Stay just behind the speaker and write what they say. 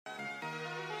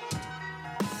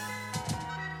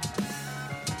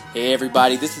Hey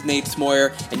everybody, this is Nate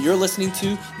Smoyer, and you're listening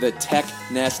to the Tech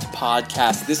Nest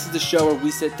Podcast. This is the show where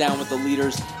we sit down with the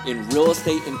leaders in real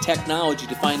estate and technology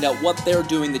to find out what they're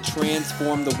doing to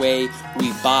transform the way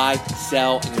we buy,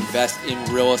 sell, and invest in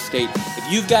real estate. If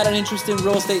you've got an interest in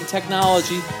real estate and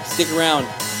technology, stick around.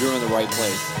 You're in the right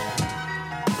place.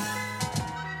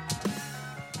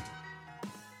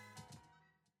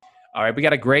 All right, we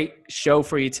got a great show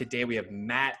for you today. We have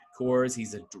Matt Kohrs.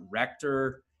 He's a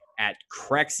director at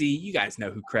Crexi. You guys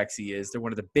know who Crexi is. They're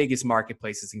one of the biggest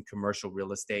marketplaces in commercial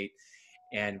real estate.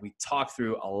 And we talk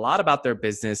through a lot about their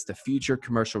business, the future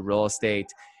commercial real estate,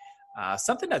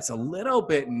 something that's a little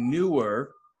bit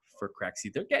newer for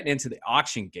Crexi. They're getting into the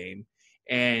auction game.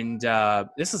 And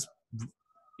this is,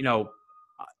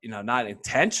 not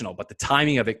intentional, but the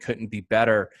timing of it couldn't be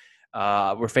better.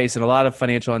 We're facing a lot of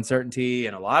financial uncertainty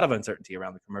and a lot of uncertainty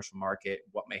around the commercial market,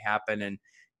 what may happen. And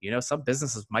some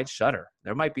businesses might shutter.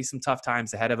 There might be some tough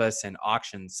times ahead of us, and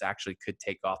auctions actually could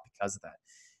take off because of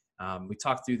that. We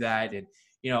talked through that, and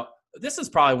this is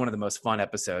probably one of the most fun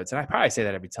episodes, and I probably say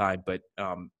that every time, but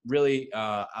really,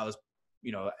 I was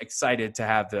excited to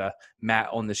have Matt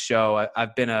on the show.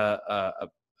 I've been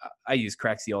I use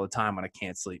Crexi all the time when I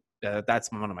can't sleep.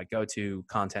 That's one of my go-to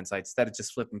content sites. Instead of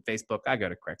just flipping Facebook, I go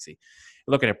to Crexi,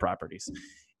 looking at properties.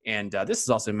 And this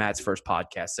is also Matt's first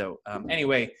podcast. So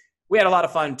anyway, we had a lot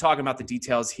of fun talking about the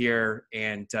details here,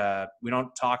 and we don't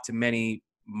talk to many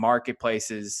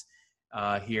marketplaces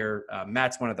here.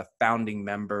 Matt's one of the founding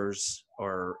members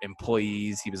or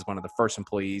employees. He was one of the first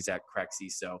employees at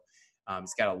Crexi, so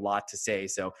he's got a lot to say.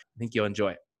 So I think you'll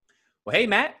enjoy it. Well, hey,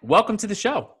 Matt, welcome to the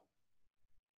show.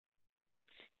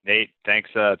 Nate, thanks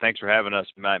for having us.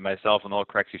 Myself and the whole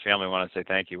Crexi family want to say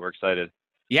thank you. We're excited.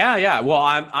 Yeah. Well,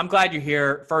 I'm glad you're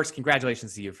here. First,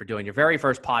 congratulations to you for doing your very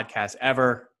first podcast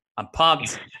ever. I'm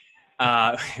pumped.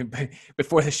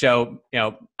 Before the show,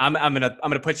 I'm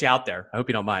gonna put you out there. I hope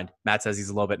you don't mind. Matt says he's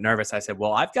a little bit nervous. I said,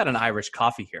 well, I've got an Irish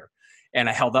coffee here, and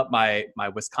I held up my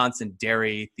Wisconsin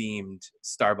dairy themed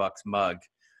Starbucks mug,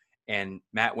 and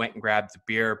Matt went and grabbed the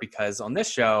beer because on this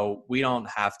show we don't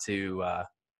have to.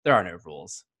 There are no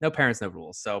rules. No parents, no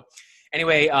rules. So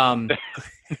anyway,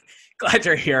 glad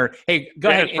you're here. Hey, go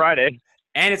ahead. It's Friday.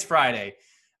 And it's Friday.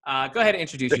 Go ahead and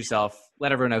introduce yourself.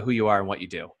 Let everyone know who you are and what you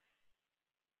do.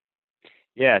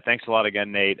 Yeah, thanks a lot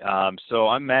again, Nate. So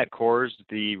I'm Matt Kohrs,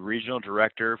 the regional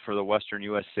director for the Western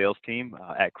U.S. sales team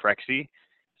at Crexi.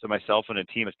 So myself and a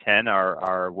team of 10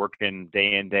 are working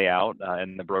day in, day out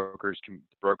in the brokerage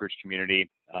community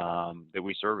that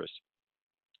we service.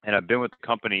 And I've been with the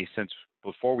company since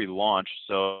before we launched,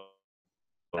 so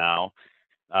now,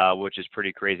 which is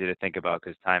pretty crazy to think about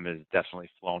because time has definitely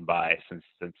flown by since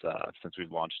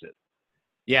we've launched it.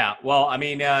 Yeah, well, I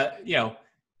mean,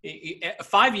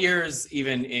 5 years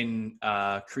even in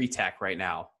CREtech right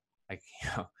now, like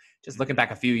just looking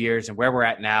back a few years and where we're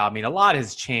at now, I mean, a lot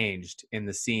has changed in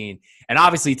the scene. And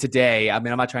obviously today, I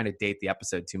mean, I'm not trying to date the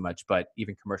episode too much, but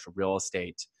even commercial real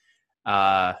estate,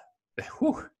 man,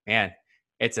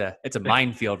 it's a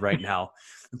minefield right now.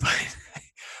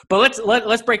 But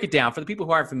let's break it down for the people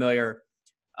who aren't familiar.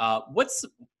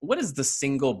 What is the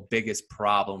single biggest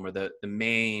problem or the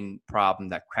main problem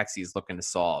that Crexi is looking to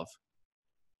solve?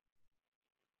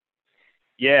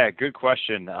 Yeah, good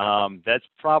question. That's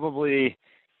probably,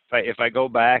 if I go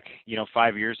back,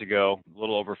 5 years ago, a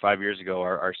little over 5 years ago,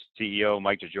 our CEO,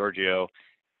 Mike DeGiorgio,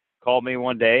 called me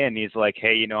one day and he's like,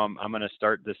 hey, I'm going to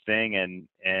start this thing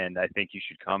and I think you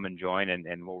should come and join and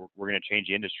we're going to change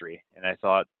the industry. And I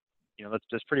thought,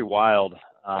 that's pretty wild.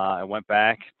 I went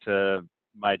back to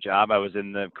my job. I was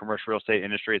in the commercial real estate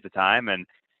industry at the time, and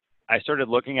I started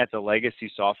looking at the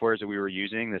legacy softwares that we were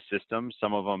using, the systems,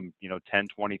 some of them, 10,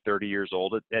 20, 30 years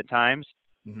old at times.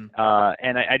 Mm-hmm.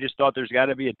 And I just thought there's got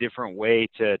to be a different way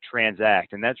to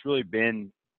transact. And that's really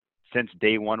been since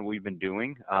day one we've been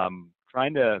doing,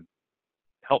 trying to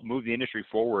help move the industry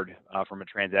forward from a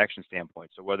transaction standpoint.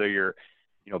 So whether you're,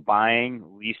 buying,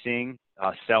 leasing,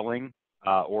 selling,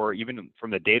 or even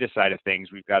from the data side of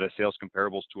things, we've got a sales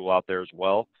comparables tool out there as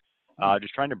well.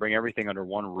 Just trying to bring everything under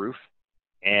one roof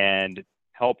and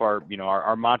help our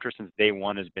mantra since day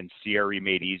one has been CRE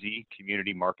made easy,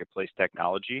 community marketplace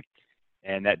technology.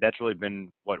 And that's really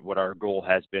been what our goal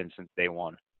has been since day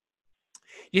one.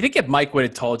 You think if Mike would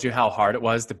have told you how hard it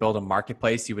was to build a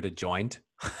marketplace, you would have joined?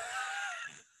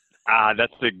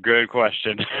 That's a good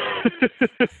question.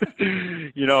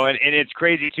 And it's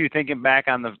crazy too, thinking back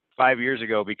on the 5 years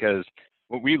ago, because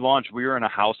when we launched, we were in a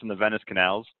house in the Venice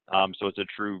Canals. So it's a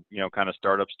true, kind of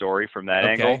startup story from that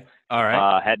angle. All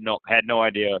right. Had no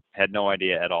idea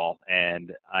at all.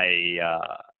 And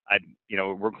I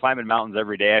we're climbing mountains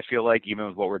every day, I feel like, even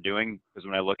with what we're doing, because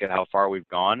when I look at how far we've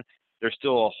gone, there's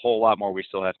still a whole lot more we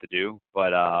still have to do.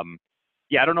 But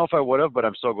yeah, I don't know if I would have, but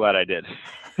I'm so glad I did.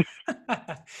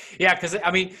 Yeah, because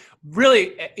I mean,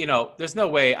 really, there's no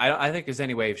way. I think there's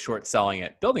any way of short selling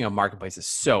it. Building a marketplace is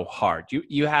so hard.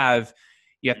 You have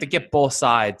to get both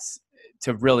sides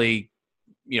to really,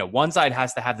 one side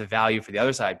has to have the value for the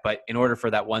other side, but in order for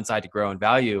that one side to grow in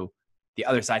value, the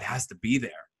other side has to be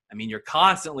there. I mean, you're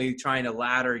constantly trying to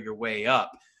ladder your way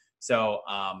up. So,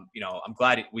 I'm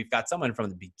glad we've got someone from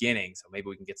the beginning. So maybe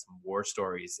we can get some war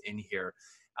stories in here.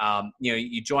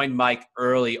 You joined Mike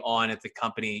early on at the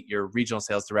company, you're regional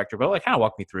sales director, but kind of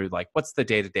walk me through, what's the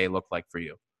day-to-day look like for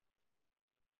you?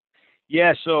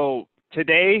 Yeah. So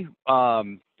today,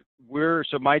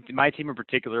 my team in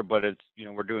particular, but it's,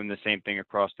 we're doing the same thing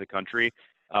across the country.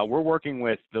 We're working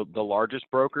with the largest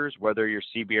brokers, whether you're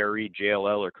CBRE,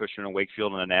 JLL, or Cushman &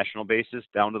 Wakefield on a national basis,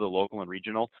 down to the local and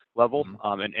regional level,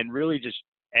 and really just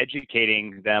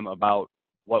educating them about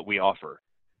what we offer.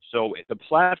 So the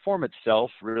platform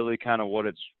itself, really kind of what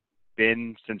it's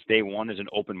been since day one, is an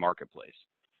open marketplace.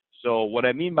 So what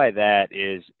I mean by that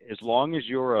is, as long as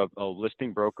you're a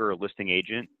listing broker or listing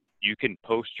agent, you can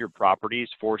post your properties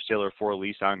for sale or for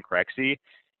lease on Crexi,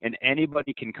 and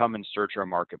anybody can come and search our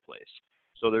marketplace.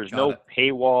 So there's no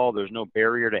paywall, there's no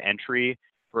barrier to entry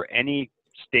for any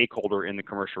stakeholder in the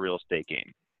commercial real estate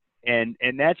game. And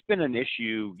that's been an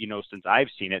issue, since I've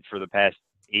seen it for the past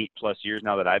 8+ years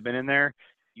now that I've been in there.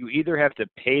 You either have to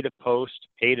pay to post,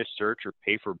 pay to search, or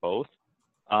pay for both.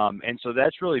 And so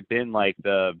that's really been like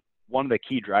one of the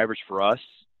key drivers for us,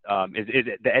 is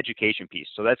the education piece.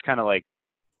 So that's kind of like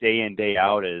day in, day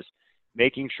out, is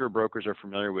making sure brokers are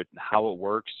familiar with how it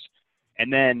works,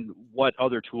 and then what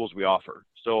other tools we offer.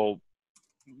 So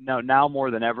now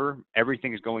more than ever,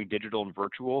 everything is going digital and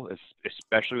virtual,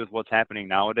 especially with what's happening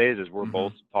nowadays, as we're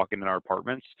both talking in our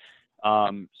apartments.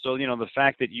 So, the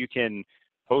fact that you can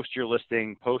post your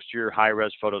listing, post your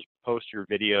high-res photos, post your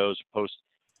videos, post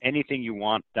anything you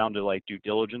want, down to like due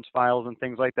diligence files and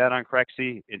things like that on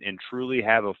Crexi, and truly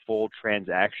have a full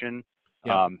transaction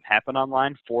happen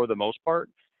online for the most part,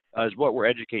 is what we're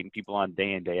educating people on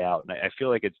day in, day out. And I feel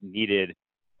like it's needed,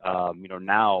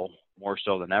 now more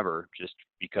so than ever, just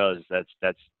because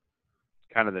that's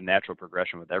kind of the natural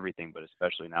progression with everything, but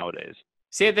especially nowadays.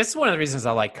 See, this is one of the reasons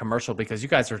I like commercial, because you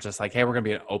guys are just like, hey, we're going to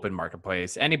be an open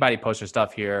marketplace. Anybody post your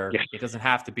stuff here. Yeah. It doesn't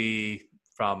have to be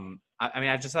from,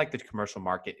 I just like the commercial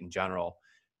market in general.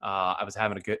 I was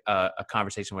having a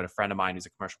conversation with a friend of mine who's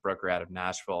a commercial broker out of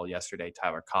Nashville yesterday,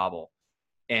 Tyler Cobble.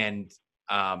 And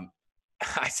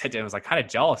I said to him, I was like kind of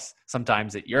jealous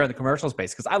sometimes that you're in the commercial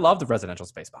space, because I love the residential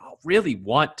space, but I really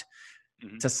want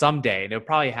to someday, and it'll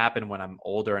probably happen when I'm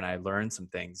older and I learn some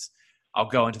things, I'll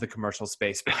go into the commercial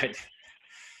space. But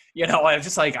I'm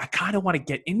just like, I kind of want to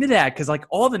get into that, because like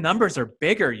all the numbers are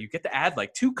bigger. You get to add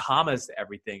like 2 commas to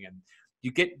everything, and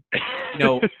you get,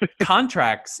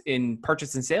 contracts in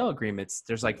purchase and sale agreements.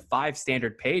 There's like 5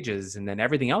 standard pages, and then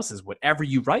everything else is whatever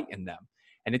you write in them.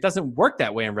 And it doesn't work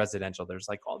that way in residential. There's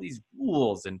like all these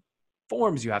rules and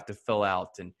forms you have to fill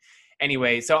out. And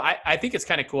anyway, so I think it's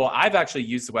kind of cool. I've actually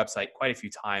used the website quite a few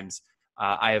times.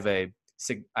 I have a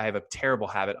terrible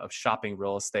habit of shopping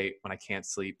real estate when I can't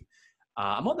sleep.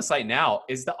 I'm on the site now.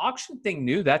 Is the auction thing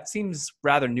new? That seems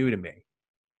rather new to me.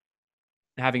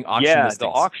 Having auction listings. The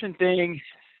auction thing,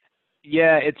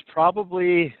 it's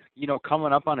probably,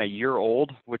 coming up on a year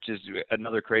old, which is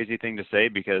another crazy thing to say,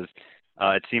 because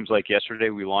it seems like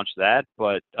yesterday we launched that.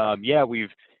 But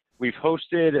we've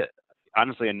hosted,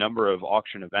 honestly, a number of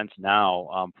auction events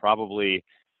now. Probably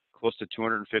close to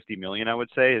 250 million, I would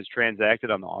say, is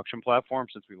transacted on the auction platform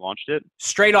since we launched it.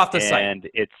 Straight off the site. And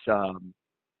it's all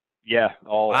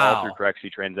through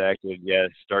Crexi transacted.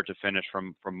 Start to finish,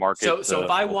 from market so if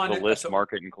I wanted to list,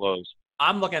 market, and close.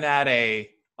 I'm looking at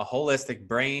a holistic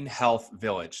brain health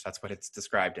village. That's what it's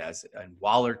described as in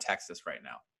Waller, Texas right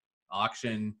now.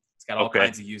 Auction. It's got all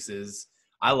kinds of uses.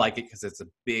 I like it because it's a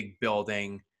big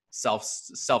building,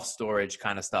 self-storage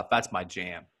kind of stuff. That's my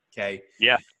jam. Okay.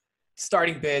 Yeah.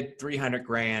 Starting bid,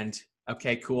 $300,000.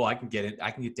 Okay, cool. I can get it.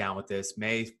 I can get down with this.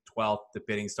 May 12th, the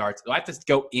bidding starts. Do I have to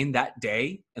go in that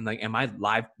day? And like, am I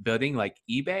live bidding like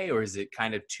eBay, or is it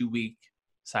kind of 2-week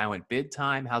silent bid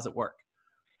time? How's it work?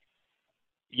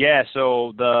 Yeah.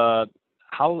 So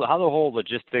how the whole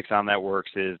logistics on that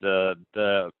works is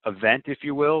the event, if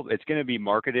you will, it's going to be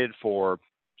marketed for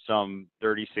some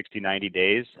 30, 60, 90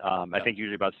 days. I think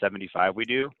usually about 75 we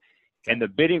do. Okay. And the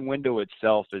bidding window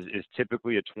itself is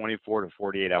typically a 24 to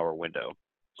 48 hour window.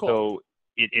 Cool. So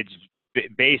it's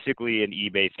basically an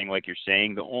eBay thing, like you're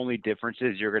saying. The only difference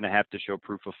is you're going to have to show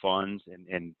proof of funds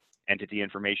and entity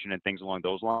information and things along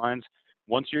those lines.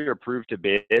 Once you're approved to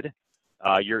bid,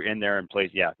 you're in there in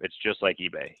place. Yeah, it's just like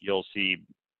eBay. You'll see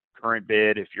current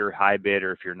bid, if you're high bid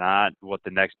or if you're not, what the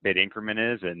next bid increment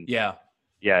is, and Yeah.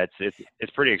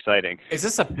 it's pretty exciting. Is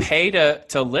this a pay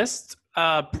to list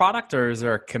product, or is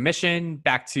there a commission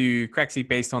back to Crexi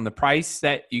based on the price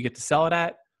that you get to sell it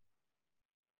at?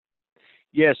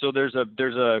 Yeah, so there's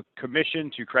a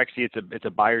commission to Crexi. It's a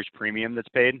buyer's premium that's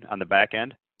paid on the back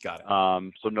end. Got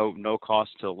it. So no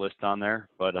cost to list on there,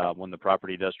 but when the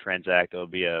property does transact, there'll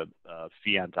be a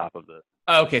fee on top of the.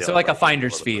 Okay, so like a price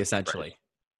finder's or the fee purchase essentially. price.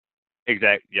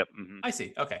 Exactly. Yep. Mm-hmm. I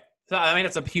see. Okay. So I mean,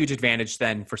 it's a huge advantage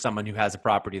then for someone who has a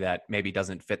property that maybe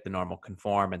doesn't fit the normal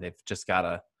conform, and they've just got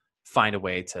to find a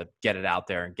way to get it out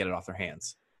there and get it off their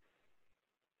hands.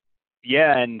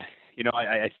 Yeah, and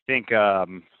I think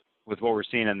with what we're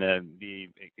seeing in the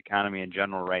economy in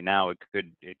general right now, it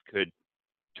could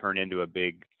turn into a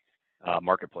big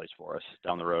marketplace for us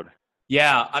down the road.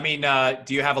 Yeah, I mean,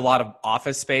 do you have a lot of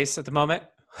office space at the moment?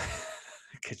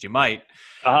 Because you might.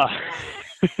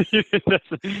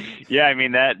 Yeah, I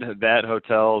mean that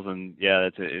hotels and yeah,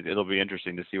 it'll be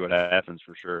interesting to see what happens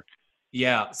for sure.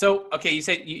 Yeah. So okay, you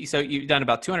said you've done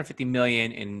about 250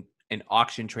 million in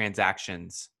auction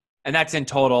transactions, and that's in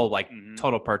total, like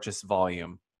total purchase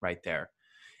volume right there.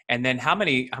 And then how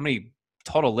many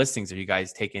total listings are you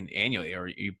guys taking annually, or are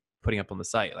you putting up on the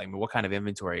site? Like, what kind of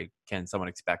inventory can someone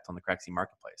expect on the Crexi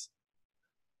marketplace?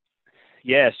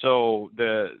 Yeah, so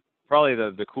probably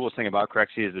the coolest thing about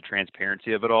Crexi is the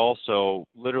transparency of it all. So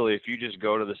literally, if you just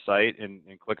go to the site and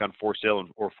click on for sale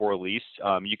or for lease,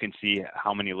 you can see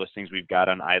how many listings we've got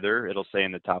on either. It'll say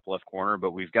in the top left corner,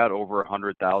 but we've got over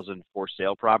 100,000 for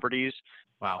sale properties.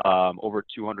 Wow. Over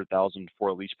 200,000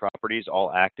 for lease properties,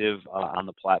 all active on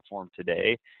the platform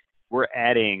today. We're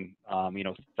adding,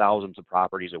 thousands of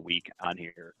properties a week on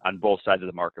here on both sides of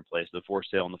the marketplace, the for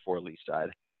sale and the for lease side.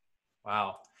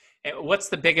 Wow. And what's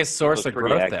the biggest source of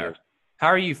growth active there? How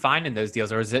are you finding those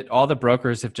deals? Or is it all the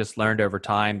brokers have just learned over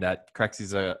time that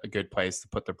Crexi's a good place to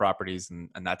put their properties, and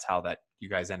that's how that you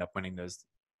guys end up winning those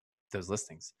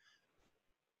listings?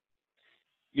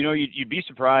 You'd be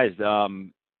surprised.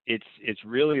 It's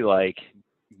really like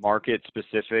market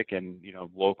specific and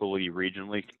locally,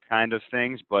 regionally kind of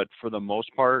things. But for the most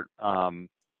part,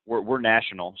 we're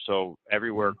national. So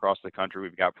everywhere across the country,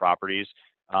 we've got properties.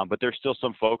 But there's still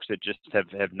some folks that just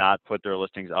have not put their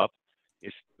listings up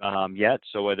yet.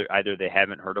 So either they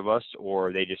haven't heard of us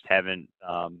or they just haven't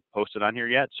posted on here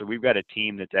yet. So we've got a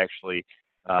team that's actually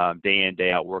day in,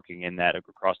 day out working in that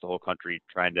across the whole country,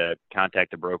 trying to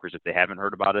contact the brokers if they haven't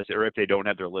heard about us, or if they don't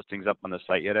have their listings up on the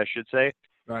site yet, I should say.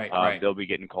 Right. They'll be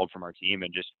getting called from our team,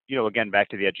 and just, again, back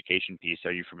to the education piece.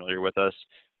 Are you familiar with us?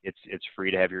 It's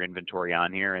free to have your inventory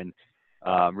on here. And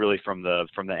really from the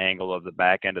angle of the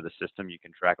back end of the system, you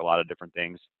can track a lot of different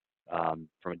things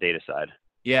from a data side.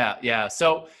 Yeah.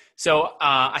 So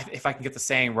if I can get the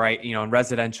saying right, in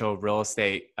residential real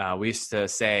estate, we used to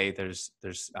say there's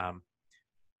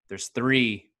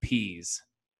 3 P's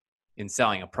in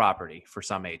selling a property for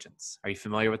some agents. Are you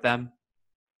familiar with them?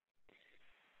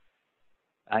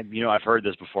 I've heard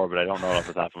this before, but I don't know off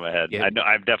the top of my head. Yeah. I know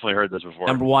I've definitely heard this before.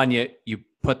 Number 1, you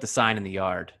put the sign in the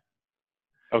yard.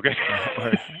 Okay.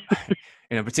 Or,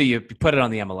 number 2, you put it on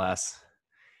the MLS,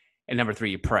 and number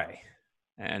 3, you pray.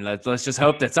 And let's just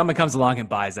hope that someone comes along and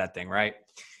buys that thing, right?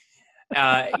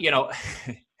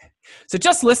 So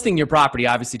just listing your property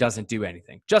obviously doesn't do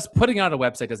anything. Just putting it on a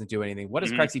website doesn't do anything. What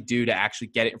does Crexi do to actually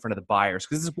get it in front of the buyers?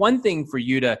 Because it's one thing for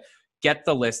you to get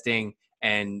the listing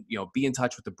and be in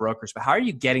touch with the brokers, but how are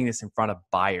you getting this in front of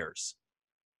buyers?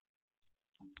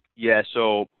 Yeah,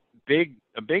 so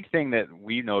a big thing that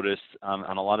we noticed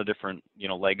on a lot of different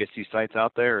legacy sites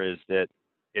out there is that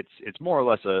it's more or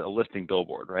less a listing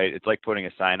billboard, right? It's like putting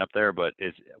a sign up there, but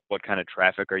what kind of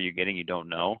traffic are you getting? You don't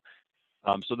know.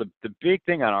 So the big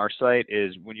thing on our site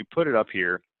is when you put it up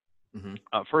here,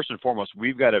 first and foremost,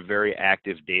 we've got a very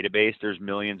active database. There's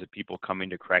millions of people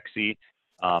coming to Crexi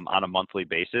on a monthly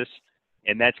basis,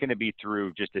 and that's going to be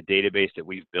through just a database that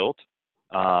we've built,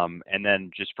 and then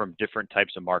just from different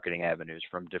types of marketing avenues,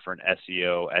 from different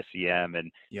SEO, SEM,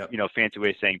 and fancy way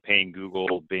of saying paying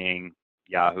Google, Bing,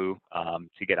 Yahoo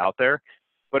to get out there.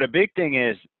 But a big thing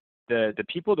is the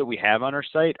people that we have on our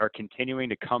site are continuing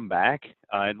to come back.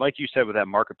 And like you said, with that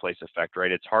marketplace effect,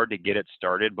 right? It's hard to get it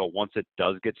started, but once it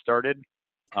does get started,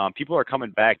 people are coming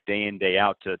back day in, day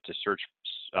out to search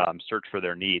for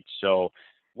their needs. So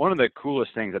one of the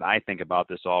coolest things that I think about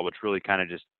this all, which really kind of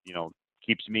just,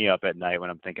 keeps me up at night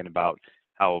when I'm thinking about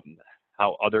how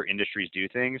other industries do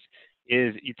things,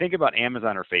 is you think about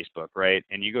Amazon or Facebook, right?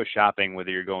 And you go shopping, whether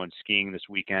you're going skiing this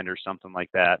weekend or something like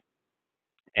that.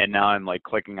 And now I'm like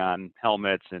clicking on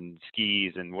helmets and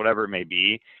skis and whatever it may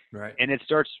be. Right. And it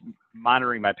starts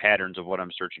monitoring my patterns of what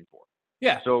I'm searching for.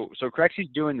 Yeah. So Crexy's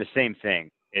doing the same thing.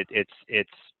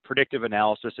 It's predictive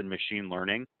analysis and machine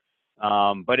learning.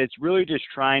 But it's really just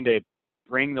trying to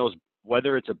bring those,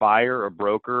 whether it's a buyer, a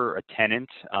broker, a tenant,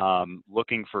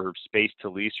 looking for space to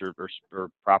lease or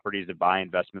properties to buy,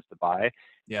 investments to buy.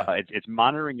 Yeah. It's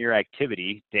monitoring your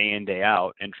activity day in, day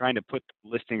out, and trying to put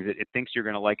listings that it thinks you're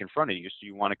going to like in front of you, so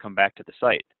you want to come back to the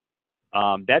site.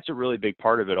 That's a really big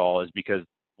part of it all, is because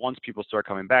once people start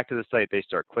coming back to the site, they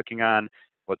start clicking on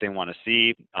what they want to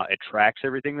see. It tracks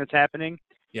everything that's happening.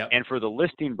 Yep. And for the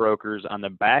listing brokers on the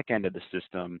back end of the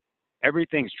system,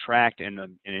 everything's tracked in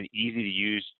an easy to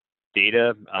use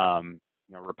data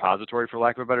repository, for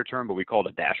lack of a better term, but we call it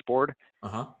a dashboard.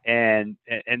 Uh-huh. And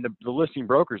the listing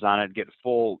brokers on it get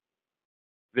full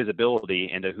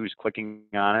visibility into who's clicking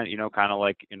on it. Kind of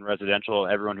like in residential,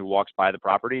 everyone who walks by the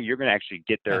property, you're going to actually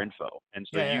get their info, and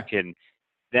so you can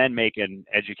then make an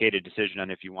educated decision on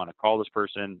if you want to call this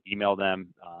person, email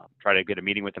them, try to get a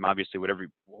meeting with them. Obviously,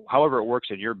 however it works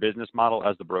in your business model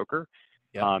as the broker,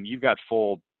 you've got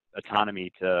full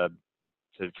autonomy to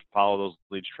follow those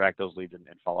leads, track those leads, and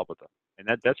follow up with them. And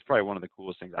that's probably one of the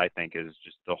coolest things, I think, is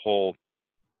just the whole,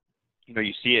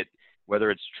 you see it,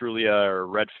 whether it's Trulia or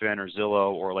Redfin or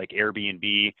Zillow or like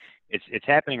Airbnb, it's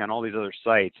happening on all these other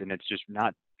sites, and it's just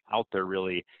not out there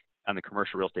really on the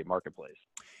commercial real estate marketplace.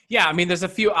 Yeah, I mean, there's a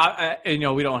few,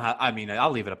 we don't have, I mean,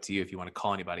 I'll leave it up to you if you want to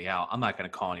call anybody out. I'm not going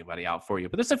to call anybody out for you,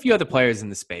 but there's a few other players in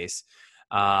the space.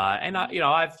 And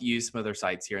I've used some other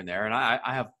sites here and there, and I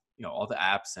have, all the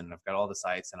apps, and I've got all the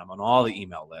sites, and I'm on all the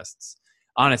email lists.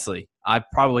 Honestly, I'm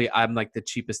like the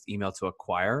cheapest email to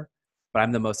acquire, but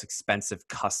I'm the most expensive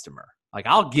customer. Like,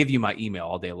 I'll give you my email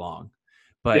all day long,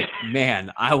 but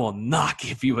man, I will not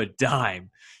give you a dime.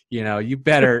 You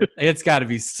better, it's got to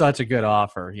be such a good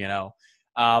offer,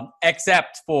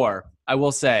 except for, I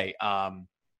will say,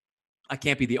 I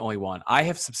can't be the only one. I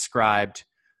have subscribed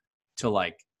to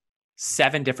like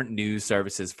 7 different news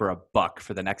services for $1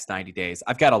 for the next 90 days.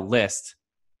 I've got a list.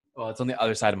 Well, it's on the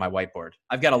other side of my whiteboard.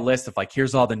 I've got a list of like,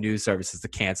 here's all the news services to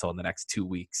cancel in the next 2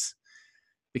 weeks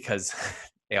because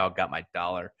they all got my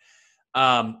dollar.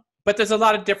 But there's a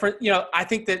lot of different, I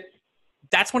think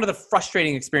that's one of the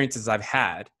frustrating experiences I've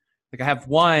had. Like, I have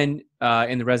one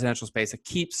in the residential space that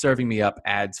keeps serving me up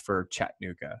ads for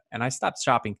Chattanooga. And I stopped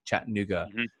shopping Chattanooga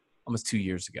almost 2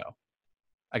 years ago.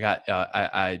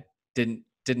 I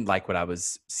didn't like what I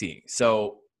was seeing.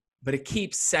 So, but it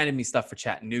keeps sending me stuff for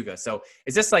Chattanooga. So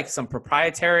is this like some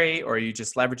proprietary, or are you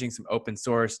just leveraging some open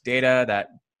source data that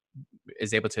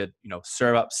is able to,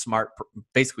 serve up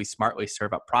basically smartly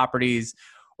serve up properties?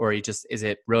 Or is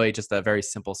it really just a very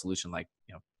simple solution like,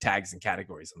 tags and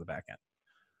categories on the back end?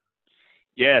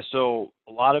 Yeah, so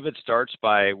a lot of it starts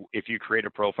by, if you create a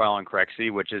profile on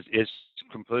Crexy, which is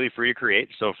completely free to create.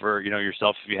 So for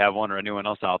yourself, if you have one, or anyone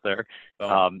else out there,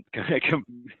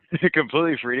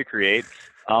 completely free to create.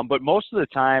 But most of the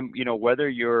time, whether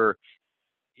you're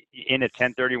in a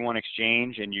 1031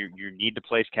 exchange and you need to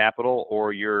place capital,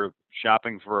 or you're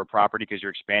shopping for a property because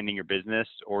you're expanding your business,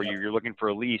 or you're looking for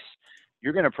a lease,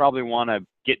 you're going to probably want to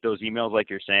get those emails like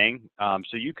you're saying.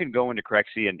 So you can go into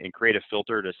Crexy and create a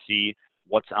filter to see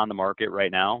what's on the market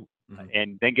right now,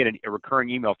 and then get a recurring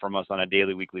email from us on a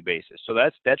daily, weekly basis. So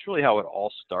that's really how it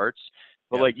all starts.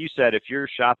 But like you said, if you're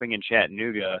shopping in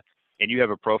Chattanooga and you have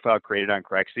a profile created on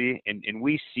Crexy, and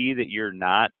we see that you're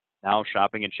not now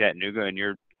shopping in Chattanooga and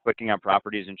you're clicking on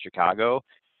properties in Chicago,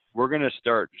 we're going to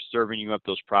start serving you up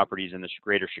those properties in the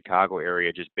greater Chicago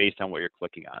area just based on what you're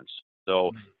clicking on.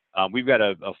 So we've got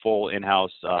a full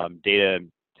in-house data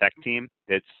tech team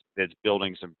that's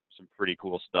building some pretty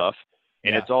cool stuff.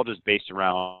 And it's all just based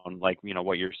around, like,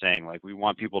 what you're saying. Like, we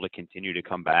want people to continue to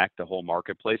come back, the whole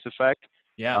marketplace effect.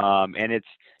 Yeah. And it's,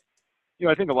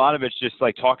 I think a lot of it's just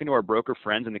like talking to our broker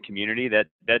friends in the community.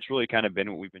 That's really kind of been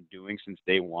what we've been doing since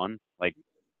day one. Like,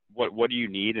 what do you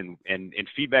need? And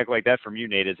feedback like that from you,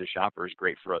 Nate, as a shopper is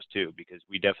great for us too, because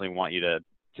we definitely want you to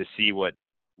see what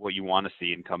you want to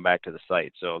see and come back to the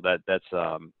site. So that's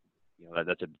a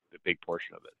big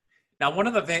portion of it. Now, one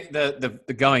of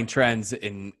the going trends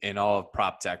in all of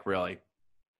prop tech really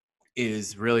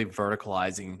is really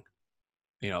verticalizing,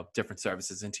 different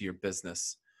services into your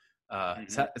business.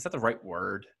 Is that the right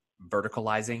word?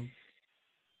 Verticalizing?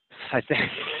 I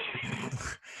think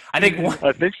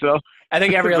so. I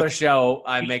think every other show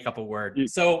I make up a word.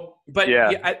 So, but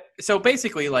so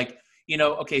basically, like,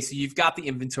 okay, so you've got the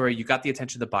inventory, you've got the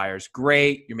attention of the buyers.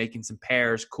 Great. You're making some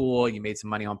pairs. Cool. You made some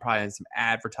money on probably some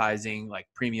advertising, like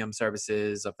premium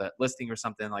services of that listing or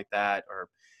something like that. Or,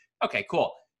 okay,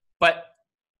 cool. But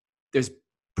there's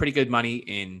pretty good money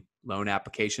in loan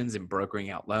applications and brokering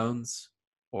out loans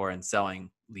or in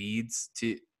selling leads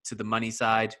to the money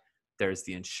side. There's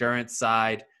the insurance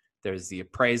side. There's the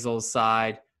appraisal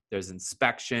side. There's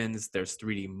inspections. There's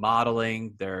 3D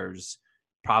modeling. There's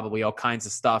probably all kinds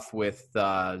of stuff with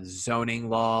zoning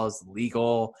laws,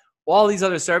 legal, all these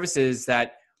other services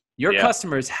that your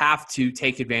customers have to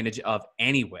take advantage of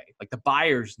anyway. Like the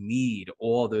buyers need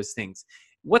all those things.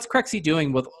 What's Crexi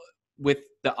doing with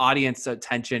the audience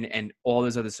attention and all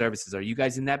those other services? Are you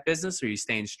guys in that business, or are you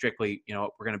staying strictly,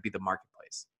 we're going to be the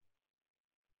marketplace?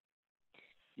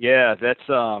 Yeah, that's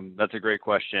a great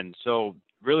question. So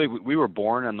really, we were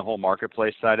born on the whole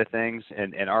marketplace side of things,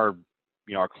 and our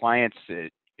our clients,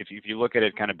 if you look at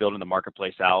it, kind of building the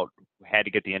marketplace out, had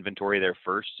to get the inventory there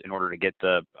first in order to get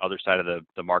the other side of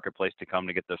the marketplace to come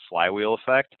to get the flywheel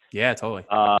effect. Yeah, totally.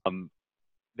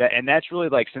 That's really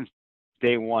like since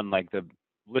day one, like the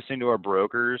listening to our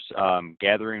brokers,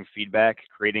 gathering feedback,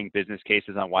 creating business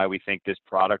cases on why we think this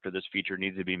product or this feature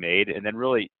needs to be made, and then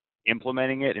really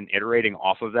implementing it and iterating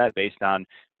off of that based on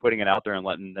putting it out there and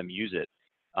letting them use it.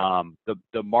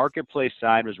 The marketplace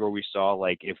side was where we saw,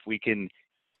 like, if we can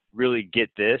really get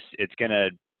this, if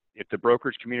the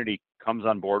brokerage community comes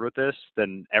on board with this,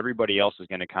 then everybody else is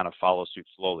going to kind of follow suit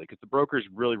slowly, because the brokers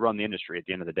really run the industry at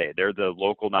the end of the day. They're the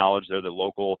local knowledge, they're the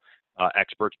local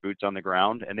experts, boots on the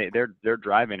ground, and they're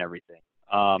driving everything.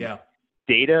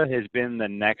 Data has been the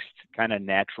next kind of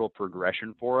natural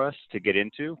progression for us to get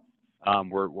into.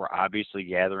 We're obviously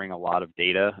gathering a lot of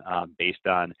data based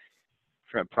on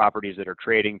properties that are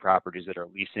trading, properties that are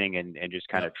leasing, and just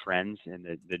kind of trends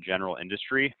in the general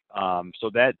industry. So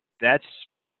that's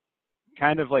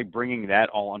kind of like bringing that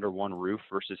all under one roof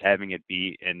versus having it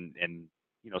be in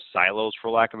silos,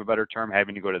 for lack of a better term,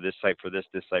 having to go to this site for this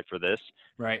site for this.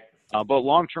 Right. But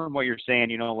long term, what you're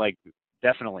saying, like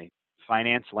definitely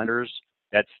finance, lenders,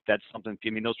 that's something. I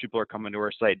mean, those people are coming to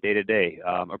our site day to day.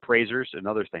 Appraisers,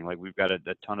 another thing. Like, we've got a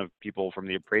ton of people from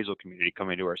the appraisal community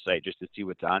coming to our site just to see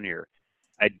what's on here.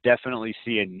 I definitely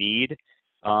see a need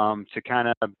to kind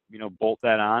of bolt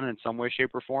that on in some way, shape,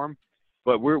 or form.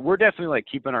 But we're definitely like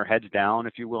keeping our heads down,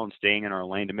 if you will, and staying in our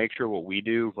lane to make sure what we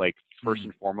do, like first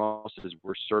and foremost, is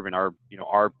we're serving our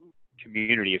our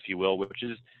community, if you will, which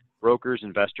is brokers,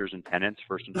 investors, and tenants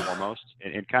first and foremost,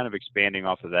 and kind of expanding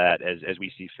off of that as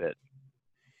we see fit.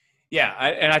 Yeah,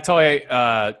 I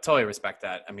totally respect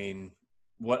that. I mean,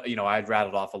 I'd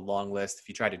rattled off a long list. If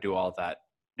you try to do all of that,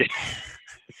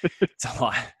 it's a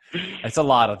lot. It's a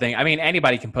lot of things. I mean,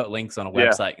 anybody can put links on a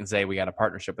website and say we got a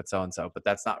partnership with so and so, but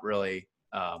that's not really,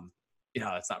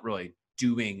 that's not really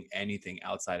doing anything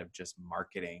outside of just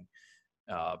marketing,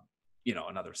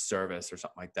 another service or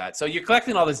something like that. So you're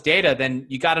collecting all this data, then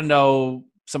you got to know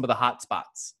some of the hot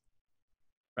spots,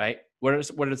 right? What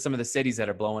are some of the cities that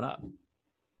are blowing up?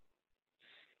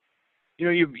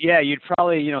 You'd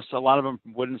probably, so a lot of them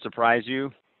wouldn't surprise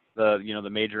you. The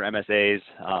major MSAs,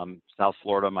 South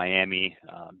Florida, Miami,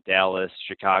 Dallas,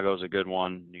 Chicago's a good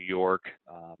one, New York,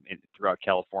 and throughout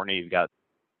California, you've got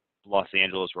Los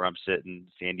Angeles, where I'm sitting,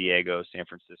 San Diego, San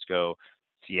Francisco,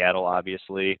 Seattle,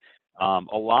 obviously. A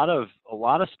lot of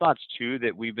spots too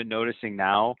that we've been noticing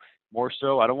now, more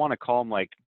so. I don't want to call them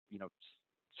like,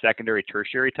 secondary,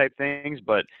 tertiary type things,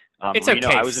 but it's okay.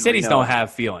 I was in Cities Reno. don't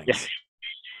have feelings. Yeah.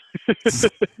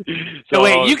 So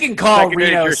wait, you can call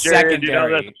Reno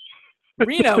secondary. You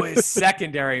Reno is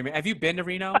secondary. Have you been to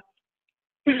Reno?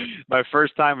 My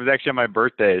first time was actually on my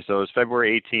birthday, so it was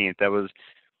February 18th. That was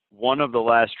one of the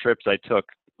last trips I took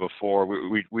before.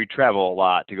 We travel a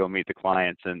lot to go meet the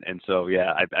clients, and so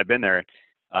yeah, I've been there.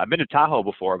 I've been to Tahoe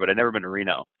before, but I've never been to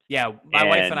Reno. Yeah, my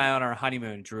wife and I on our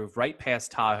honeymoon drove right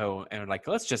past Tahoe, and we're like,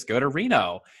 let's just go to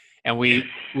Reno. And we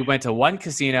went to one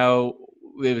casino.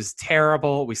 It was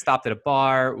terrible. We stopped at a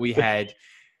bar. We had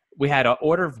an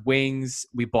order of wings.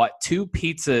 We bought 2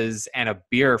 pizzas and a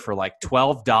beer for like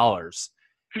 $12.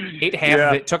 Ate half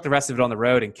of it, took the rest of it on the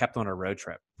road, and kept on a road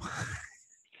trip.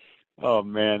 Oh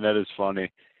man, that is funny.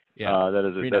 Yeah,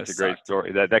 that's a great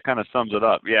story. That kind of sums it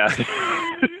up. Yeah.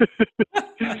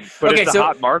 But okay, it's a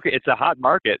hot market. It's a hot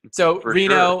market. So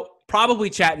Reno, sure. Probably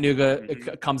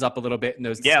Chattanooga comes up a little bit in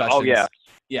those discussions. Oh yeah.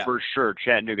 Yeah, for sure.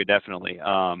 Chattanooga, definitely.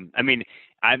 I mean,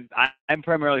 I'm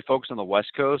primarily focused on the West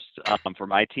Coast for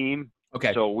my team.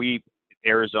 Okay. So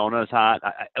Arizona is hot.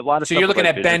 A lot of. So you're looking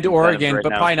at Bend, Oregon,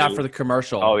 but probably not for the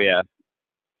commercial. Oh yeah.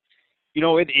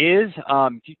 It is.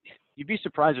 You'd be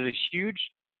surprised. There's a huge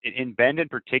in Bend in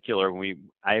particular,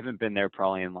 I haven't been there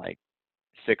probably in like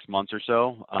 6 months or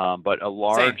so, but a Same.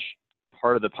 large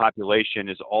part of the population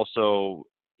is also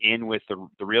in with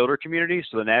the realtor community.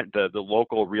 So the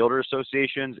local realtor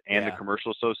associations and the Yeah.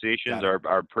 commercial associations Got it.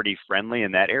 are pretty friendly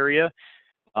in that area.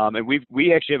 And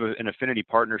we actually have an affinity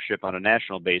partnership on a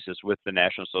national basis with the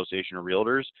National Association of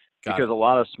Realtors, Got because it. a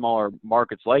lot of smaller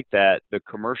markets like that, the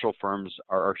commercial firms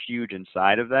are huge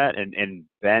inside of that, and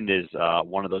Bend is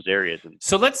one of those areas. And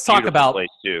So let's talk beautiful about, place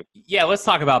too. yeah, let's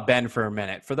talk about Bend for a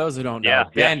minute. For those who don't know, Yeah,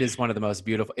 yeah. Bend is one of the most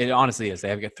beautiful. It honestly is. They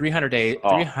have got Oh,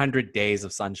 300 days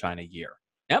of sunshine a year.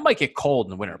 That might get cold in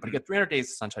the winter, but you mhm. get 300 days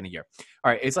of sunshine a year.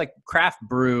 All right, it's like craft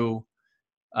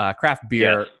Yes.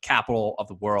 beer capital of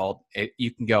the world.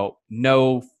 You can go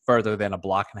no further than a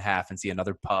block and a half and see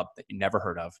another pub that you never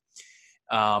heard of.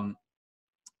 Um,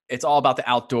 it's all about the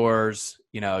outdoors.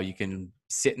 You know, you can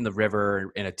sit in the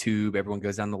river in a tube. Everyone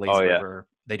goes down the Oh, lazy yeah. river.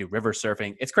 They do river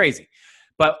surfing. It's crazy.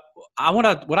 But what I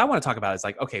want to talk about is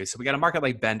like, okay, so we got a market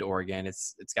like Bend, Oregon.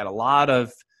 It's got a lot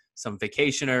of some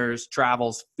vacationers,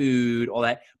 travels, food, all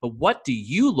that. But what do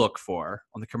you look for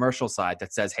on the commercial side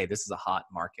that says, hey, this is a hot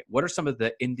market? What are some of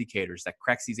the indicators that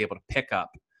Crexy is able to pick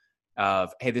up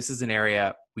of, hey, this is an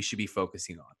area we should be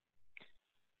focusing on?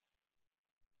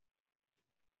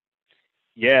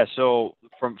 Yeah, so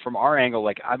from our angle,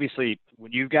 like obviously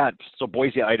when you've got, so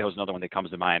Boise, Idaho is another one that comes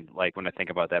to mind. Like when I think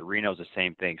about that, Reno's the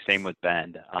same thing. Same with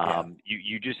Bend. Yeah.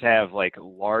 You just have like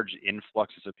large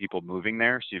influxes of people moving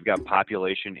there. So you've got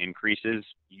population increases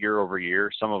year over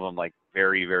year. Some of them like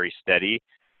very, very steady.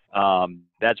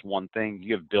 That's one thing.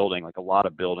 You have building, like a lot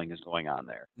of building is going on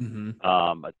there. Mm-hmm.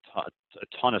 A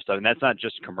ton of stuff, and that's not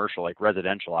just commercial, like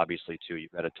residential, obviously too.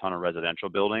 You've got a ton of residential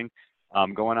building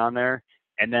going on there.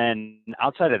 And then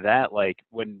outside of that, like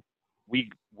when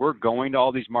we're going to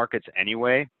all these markets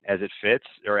anyway, as it fits,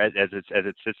 or as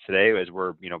it sits today, as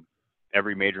we're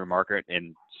every major market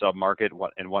and sub market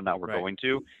and whatnot we're Right. going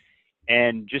to,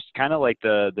 and just kind of like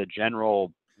the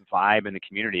general vibe in the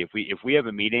community. If we have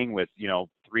a meeting with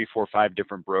 3, 4, 5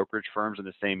 different brokerage firms in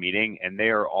the same meeting, and they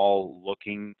are all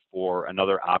looking for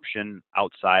another option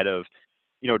outside of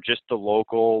just the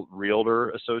local realtor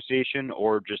association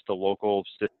or just the local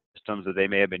systems that they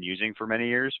may have been using for many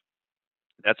years,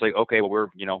 that's like, okay, well,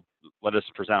 let us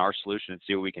present our solution and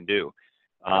see what we can do.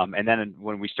 And then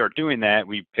when we start doing that,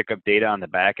 we pick up data on the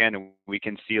back end, and we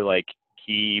can see like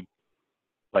key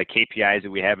like KPIs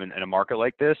that we have in a market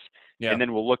like this. Yeah. And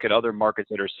then we'll look at other markets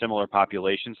that are similar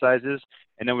population sizes.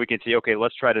 And then we can see, okay,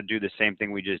 let's try to do the same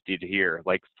thing we just did here.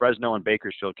 Like Fresno and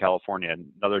Bakersfield, California,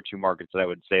 another two markets that I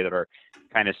would say that are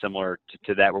kind of similar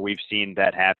to that, where we've seen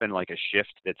that happen, like a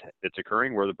shift that's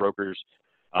occurring where the brokers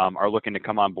are looking to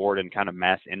come on board and kind of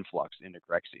mass influx into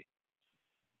Crexy.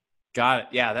 Got it.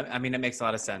 Yeah. That makes a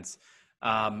lot of sense.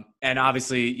 And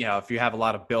obviously, if you have a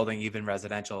lot of building, even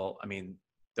residential,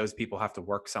 those people have to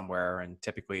work somewhere, and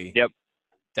typically, Yep.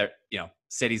 they're,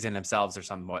 cities in themselves are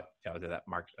somewhat, they're that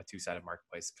a two-sided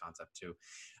marketplace concept too.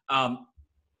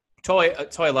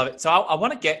 Totally love it. So I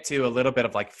want to get to a little bit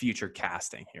of like future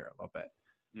casting here a little bit.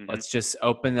 Mm-hmm. Let's just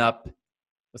open up.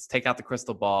 Let's take out the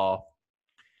crystal ball.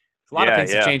 A lot of Yeah,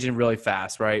 things are yeah. changing really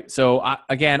fast, right? So I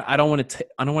don't want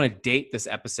to date this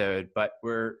episode, but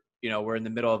we're in the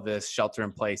middle of this shelter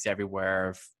in place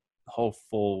everywhere. The whole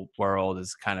full world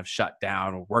is kind of shut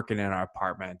down. We're working in our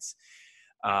apartments.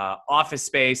 Office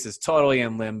space is totally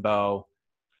in limbo.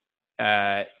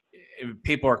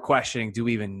 People are questioning, do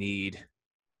we even need,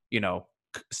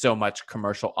 so much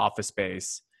commercial office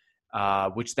space?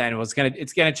 Which then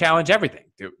it's gonna challenge everything.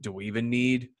 Do we even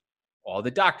need all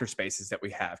the doctor spaces that we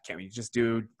have? Can we just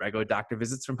do regular doctor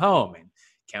visits from home? And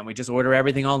can we just order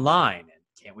everything online? And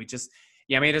can we just,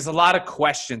 there's a lot of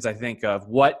questions, I think, of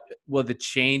what will the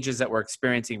changes that we're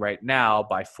experiencing right now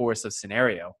by force of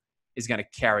scenario is going to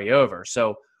carry over.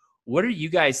 So what are you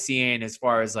guys seeing as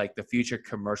far as like the future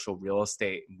commercial real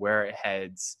estate and where it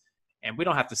heads? And we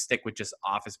don't have to stick with just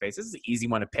office space. This is an easy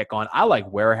one to pick on. I like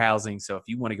warehousing. So if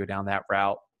you want to go down that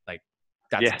route, like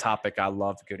that's a topic I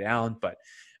love to go down. But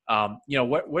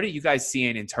what are you guys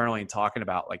seeing internally and talking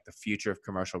about like the future of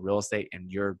commercial real estate and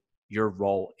your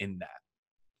role in that?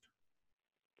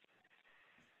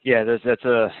 Yeah, that's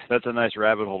a nice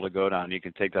rabbit hole to go down. You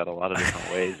can take that a lot of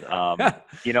different ways.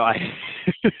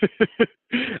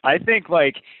 I think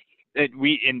like it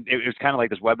was kind of like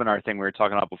this webinar thing we were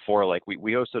talking about before. Like we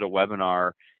hosted a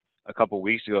webinar a couple of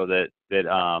weeks ago that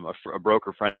a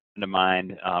broker friend of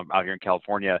mine out here in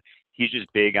California, he's just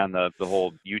big on the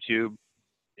whole YouTube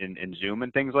and Zoom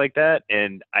and things like that.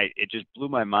 And it just blew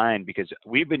my mind because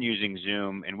we've been using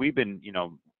Zoom, and we've been,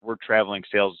 we're traveling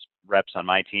sales reps on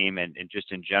my team and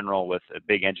just in general with a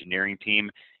big engineering team,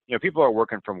 people are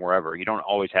working from wherever. You don't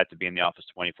always have to be in the office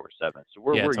 24/7. So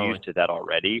we're Totally. used to that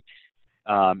already.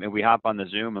 And we hop on the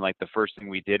Zoom, and like the first thing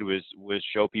we did was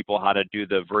show people how to do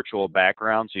the virtual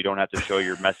background, so you don't have to show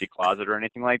your messy closet or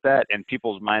anything like that. And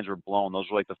people's minds were blown. Those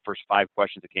were like the first 5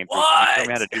 questions that came through. Can you show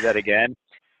me how to do that again?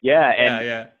 Yeah,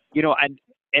 and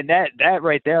and that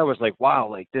right there was like, wow,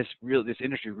 like this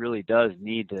industry really does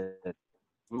need to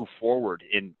move forward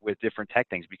with different tech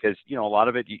things, because a lot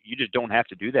of it you just don't have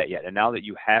to do that yet. And now that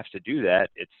you have to do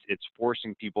that, it's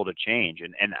forcing people to change.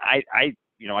 And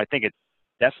I think it's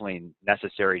definitely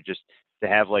necessary just to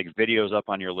have like videos up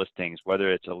on your listings,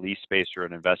 whether it's a lease space or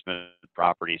an investment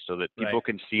property, so that people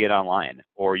can see it online,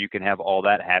 or you can have all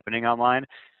that happening online.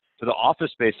 So the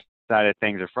office space side of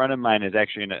things, a friend of mine is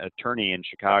actually an attorney in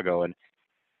Chicago, and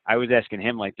I was asking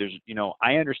him, like, there's,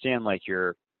 I understand like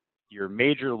your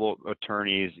major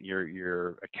attorneys,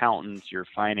 your accountants, your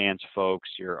finance folks,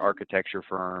 your architecture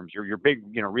firms, your big,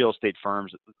 real estate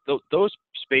firms, those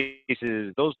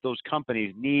spaces, those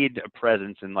companies need a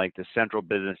presence in like the central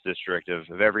business district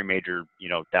of every major,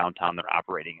 downtown they're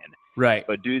operating in. Right.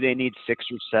 But do they need 6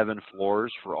 or 7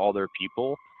 floors for all their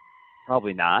people?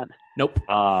 Probably not. Nope.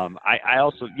 I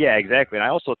also, yeah, exactly. And I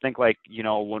also think like,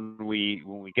 when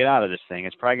we get out of this thing,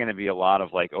 it's probably going to be a lot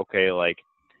of like, okay, like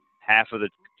half of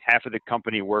the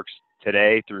company works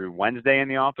today through Wednesday in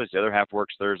the office. The other half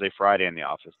works Thursday, Friday in the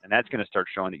office. And that's going to start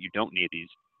showing that you don't need these,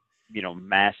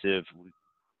 massive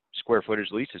square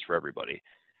footage leases for everybody.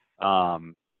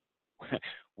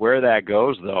 Where that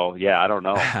goes though, yeah, I don't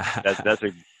know.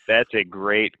 That's a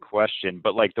great question.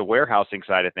 But like the warehousing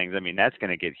side of things, I mean, that's going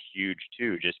to get huge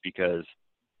too, just because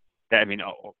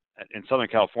in Southern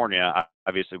California,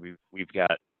 obviously we've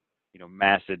got,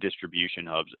 massive distribution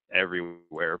hubs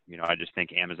everywhere. I just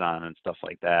think Amazon and stuff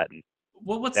like that. And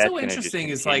what's so interesting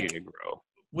is like grow.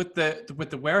 with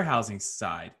the warehousing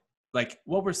side, like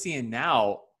what we're seeing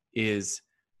now is,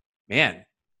 man,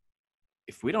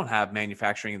 if we don't have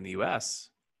manufacturing in the US,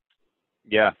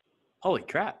 yeah, holy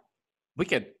crap, we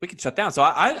could shut down. So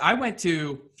I went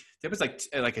to, it was like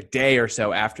a day or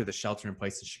so after the shelter in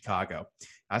place in Chicago.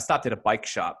 I stopped at a bike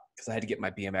shop because I had to get my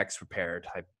BMX repaired.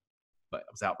 But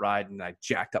I was out riding and I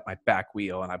jacked up my back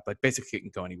wheel and I basically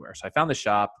couldn't go anywhere. So I found the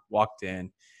shop, walked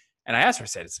in, and I asked her, I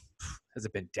said, has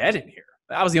it been dead in here?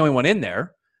 I was the only one in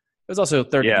there. It was also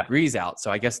 30 degrees out.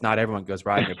 So I guess not everyone goes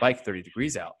riding their bike 30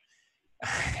 degrees out.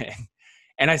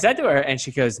 And I said to her, and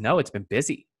she goes, no, it's been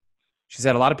busy. She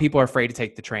said, a lot of people are afraid to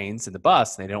take the trains and the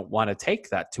bus, and they don't want to take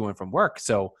that to and from work.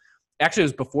 So actually it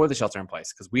was before the shelter in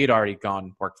place, because we had already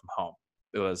gone work from home.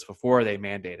 It was before they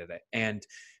mandated it. And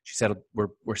she said,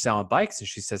 we're selling bikes. And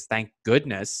she says, thank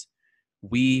goodness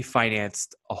we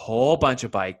financed a whole bunch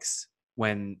of bikes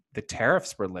when the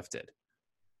tariffs were lifted.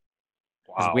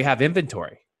 Because we have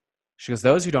inventory. She goes,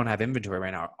 those who don't have inventory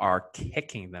right now are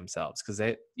kicking themselves because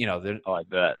they, they're. Oh, I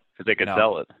bet. Because they could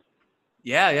sell it.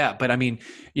 Yeah. But I mean,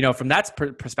 from that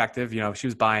perspective, if she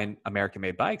was buying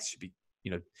American-made bikes, she'd be,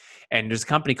 and there's a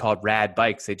company called Rad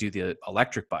Bikes. They do the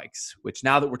electric bikes, which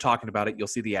now that we're talking about it, you'll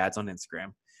see the ads on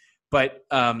Instagram. But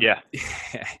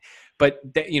but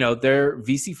they're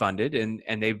VC funded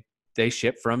and they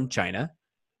ship from China.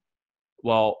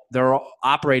 Well, they're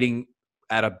operating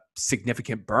at a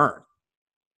significant burn.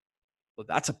 Well,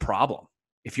 that's a problem.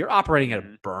 If you're operating at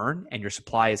a burn and your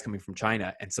supply is coming from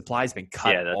China and supply has been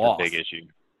cut off, that's a big issue.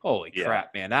 Holy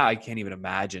crap, man! Now I can't even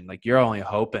imagine. Like you're only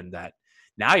hoping that.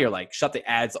 Now you're like, shut the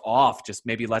ads off. Just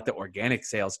maybe let the organic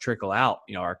sales trickle out.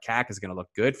 Our CAC is going to look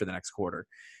good for the next quarter.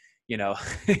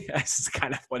 That's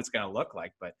kind of what it's going to look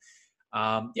like. But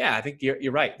I think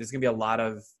you're right. There's going to be a lot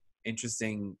of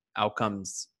interesting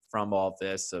outcomes from all of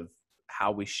this, of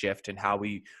how we shift and how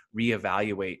we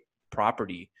reevaluate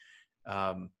property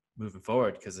moving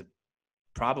forward. Because it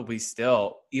probably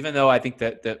still, even though I think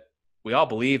that we all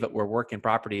believe that we're working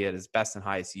property at its best and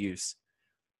highest use,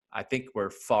 I think we're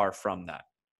far from that.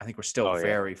 I think we're still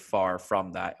very far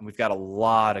from that. And we've got a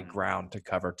lot of ground to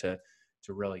cover to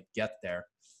really get there.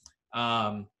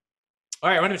 All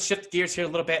right, I want to shift gears here a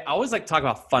little bit. I always like to talk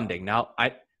about funding. Now,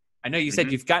 I know you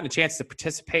said you've gotten a chance to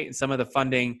participate in some of the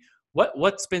funding.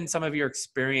 What's been some of your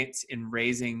experience in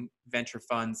raising venture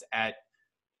funds at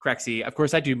Crexi? Of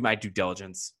course, I do my due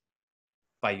diligence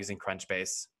by using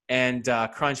Crunchbase. And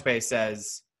Crunchbase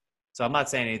says, so I'm not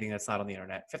saying anything that's not on the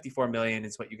internet, 54 million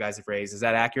is what you guys have raised. Is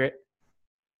that accurate?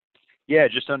 Yeah,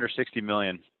 just under 60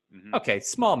 million. Mm-hmm. Okay,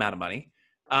 small amount of money.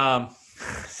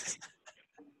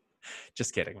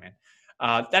 Just kidding, man.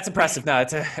 That's impressive. No,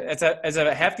 it's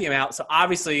a hefty amount. So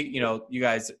obviously, you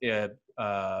guys,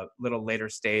 little later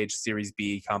stage Series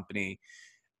B company.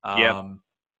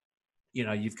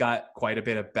 you've got quite a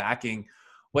bit of backing.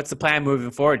 What's the plan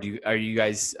moving forward? Are you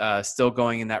guys still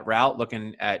going in that route,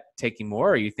 looking at taking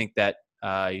more, or you think that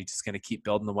you're just going to keep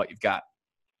building on what you've got?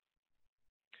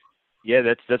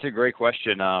 Yeah, that's a great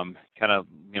question. Kind of,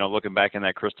 looking back in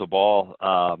that crystal ball,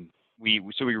 we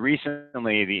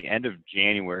recently, the end of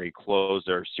January, closed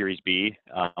our Series B,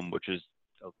 which is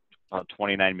about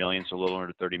 29 million, so a little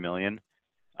under 30 million.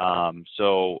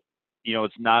 So,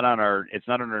 it's not on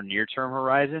our near-term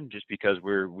horizon, just because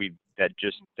that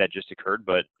just occurred.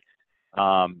 But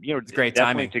It's great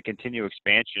definitely timing to continue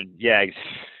expansion. Yeah,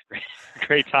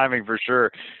 great timing for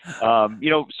sure.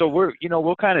 So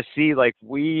we'll kind of see, like,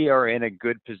 we are in a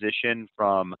good position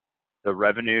from the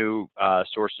revenue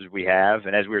sources we have.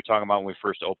 And as we were talking about when we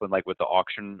first opened, like with the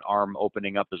auction arm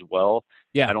opening up as well,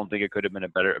 Yeah. I don't think it could have been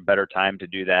a better time to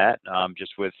do that.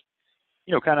 Just with,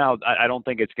 kind of, I don't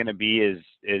think it's going to be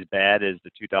as bad as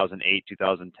the 2008,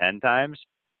 2010 times.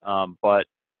 But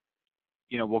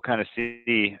we'll kind of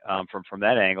see from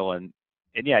that angle. And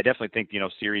yeah, I definitely think,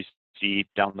 Series C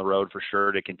down the road for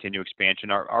sure to continue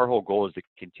expansion. Our whole goal is to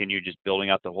continue just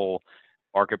building out the whole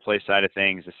marketplace side of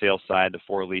things, the sales side, the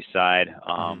for lease side,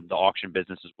 the auction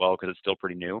business as well, because it's still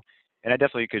pretty new. And I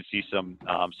definitely could see some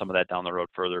of that down the road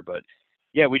further. But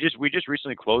yeah, we just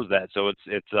recently closed that, so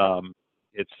it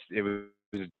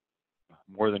was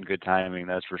more than good timing,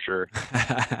 that's for sure.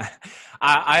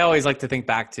 I always like to think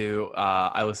back to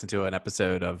I listened to an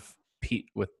episode of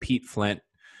Pete Flint,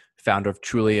 founder of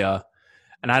Trulia,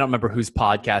 and I don't remember whose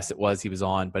podcast it was he was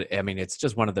on, but I mean, it's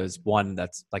just one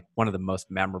that's like one of the most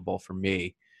memorable for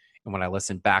me. And when I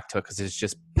listened back to it, because it's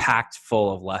just packed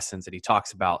full of lessons, and he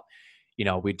talks about,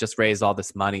 we just raised all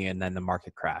this money and then the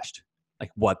market crashed.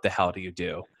 Like, what the hell do you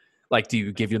do? Like, do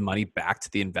you give your money back to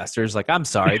the investors? Like, I'm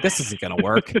sorry, this isn't going to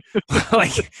work.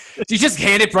 Like, do you just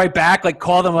hand it right back? Like,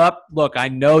 call them up. Look, I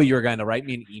know you're going to write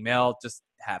me an email. Just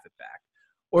have it back.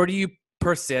 Or do you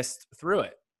persist through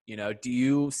it? Do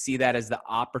you see that as the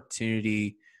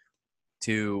opportunity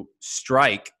to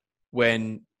strike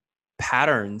when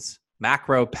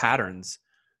macro patterns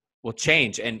will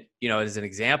change? And, as an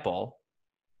example,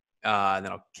 and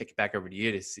then I'll kick it back over to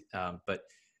you to see, but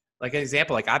like an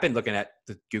example, like I've been looking at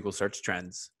the Google search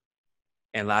trends,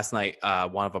 and last night,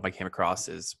 one of them I came across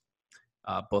is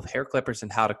both hair clippers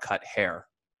and how to cut hair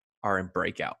are in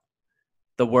breakout.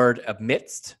 The word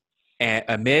amid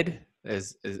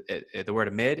is the word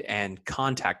amid and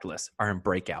contactless are in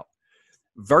breakout.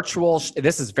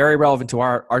 This is very relevant to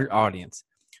our audience.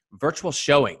 Virtual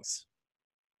showings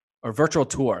or virtual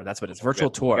tour, that's what it is. Virtual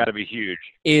tour got to be huge.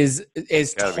 Is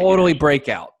totally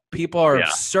breakout. People are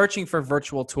searching for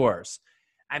virtual tours.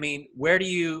 I mean, where do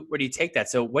you take that?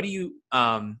 So what do you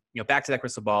back to that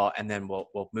crystal ball, and then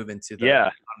we'll move into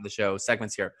the show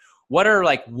segments here. What are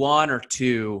like one or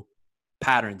two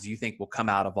patterns you think will come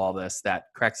out of all this that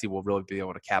Crexi will really be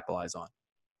able to capitalize on?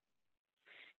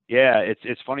 Yeah,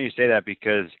 it's funny you say that,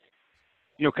 because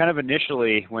kind of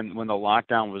initially when the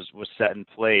lockdown was set in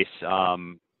place,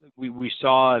 we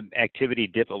saw activity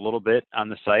dip a little bit on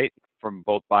the site from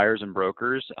both buyers and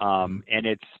brokers. And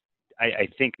I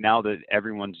think now that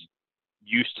everyone's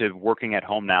used to working at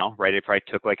home now, right? It probably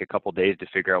took like a couple of days to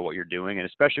figure out what you're doing. And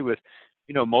especially with,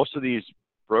 most of these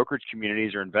brokerage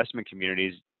communities or investment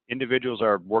communities, individuals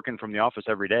are working from the office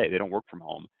every day. They don't work from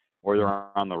home, or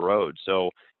they're on the road.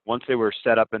 So once they were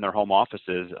set up in their home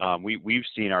offices, we've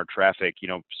seen our traffic,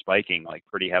 spiking like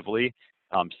pretty heavily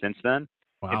since then.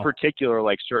 Wow. In particular,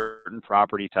 like certain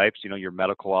property types, your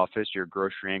medical office, your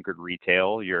grocery anchored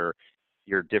retail, your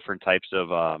different types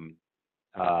of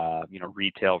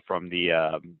retail from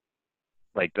the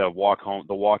like the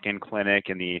walk-in clinic,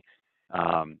 and the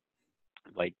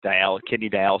like kidney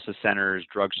dialysis centers,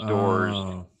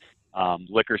 drugstores,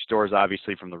 liquor stores,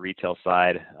 obviously from the retail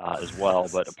side as well,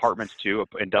 but apartments too,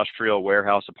 industrial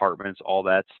warehouse apartments, all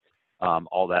that's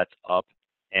up.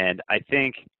 And I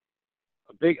think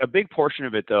a big portion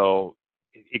of it, though,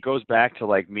 it goes back to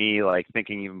like me, like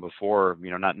thinking even before,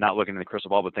 not looking in the crystal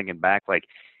ball, but thinking back, like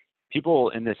people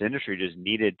in this industry just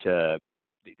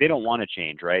they don't want to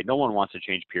change, right? No one wants to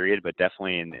change, period. But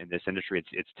definitely in this industry,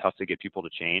 it's tough to get people to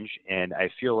change. And I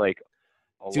feel like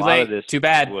a lot of this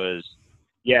was,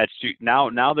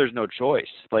 now there's no choice.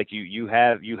 Like you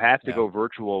have to go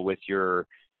virtual with your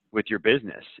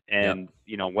business, and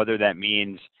whether that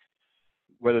means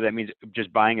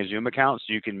just buying a Zoom account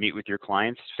so you can meet with your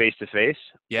clients face to face,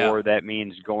 or that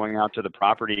means going out to the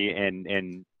property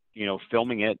and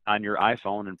filming it on your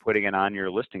iPhone and putting it on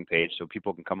your listing page so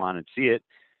people can come on and see it.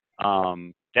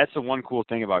 That's the one cool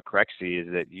thing about Crexi,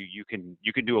 is that you can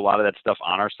do a lot of that stuff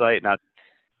on our site. Not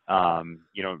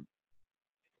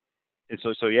And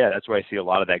so yeah, that's why I see a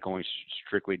lot of that going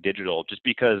strictly digital, just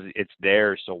because it's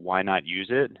there. So why not use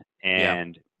it? Yeah.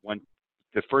 And when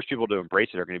the first people to embrace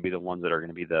it are going to be the ones that are going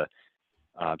to be the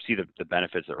see the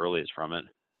benefits the earliest from it.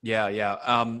 Yeah, yeah.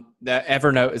 The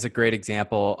Evernote is a great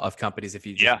example of companies. If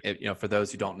you just, Yeah. for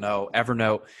those who don't know,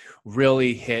 Evernote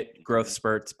really hit growth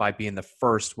spurts by being the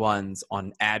first ones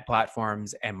on ad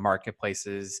platforms and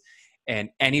marketplaces,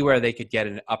 and anywhere they could get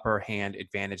an upper hand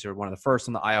advantage. They were one of the first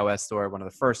on the iOS store, one of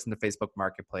the first in the Facebook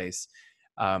marketplace.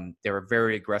 They were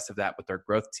very aggressive that with their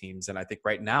growth teams, and I think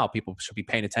right now people should be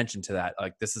paying attention to that.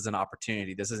 Like, this is an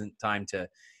opportunity. This isn't time to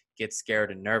get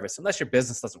scared and nervous unless your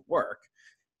business doesn't work.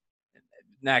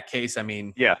 In that case, I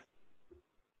mean, Yeah.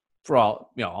 for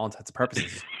all intents and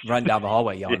purposes, run down the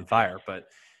hallway yelling fire. But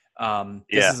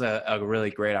this is a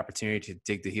really great opportunity to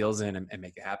dig the heels in and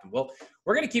make it happen. Well,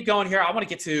 we're going to keep going here. I want to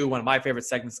get to one of my favorite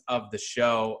segments of the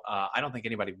show. I don't think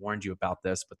anybody warned you about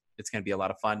this, but it's going to be a lot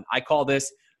of fun. I call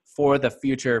this For the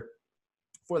Future.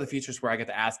 For the Future is where I get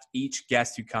to ask each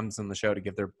guest who comes on the show to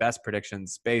give their best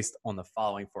predictions based on the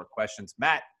following 4 questions.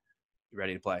 Matt, you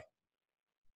ready to play?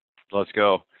 Let's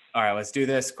go. All right, let's do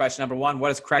this. Question number 1, what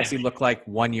does Crexi look like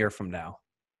 1 year from now?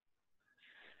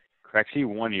 Crexi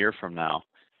 1 year from now.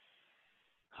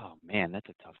 Oh man, that's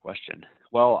a tough question.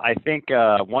 Well, I think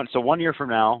 1 year from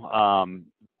now,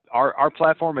 our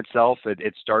platform itself,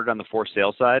 it started on the for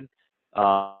sale side.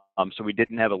 So we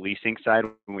didn't have a leasing side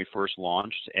when we first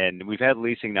launched, and we've had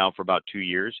leasing now for about 2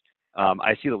 years.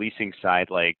 I see the leasing side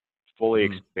like fully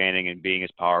expanding and being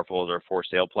as powerful as our for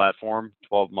sale platform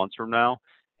 12 months from now.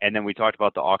 And then we talked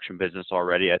about the auction business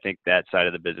already. I think that side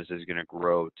of the business is going to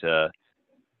grow to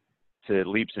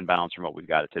leaps and bounds from what we've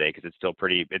got today, because it's still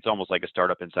it's almost like a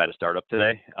startup inside a startup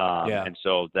today. And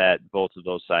so that both of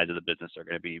those sides of the business are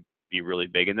going to be really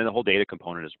big. And then the whole data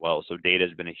component as well. So data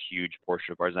has been a huge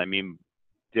portion of ours. I mean,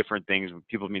 different things,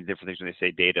 people mean different things when they say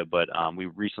data, but we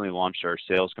recently launched our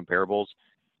sales comparables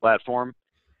platform.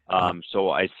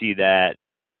 So I see that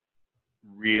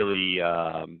really,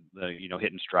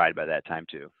 hitting stride by that time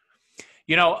too.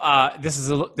 This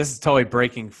is totally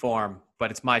breaking form,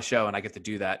 but it's my show and I get to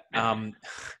do that. I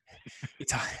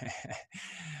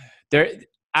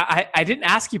didn't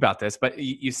ask you about this, but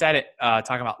you said it,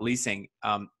 talking about leasing.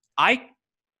 I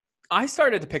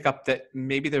started to pick up that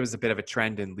maybe there was a bit of a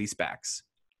trend in leasebacks,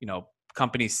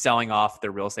 companies selling off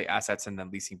their real estate assets and then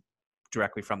leasing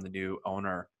directly from the new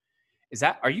owner.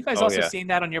 Are you guys seeing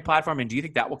that on your platform? And do you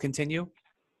think that will continue?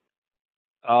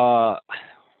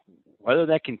 Whether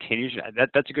that continues,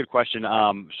 that's a good question.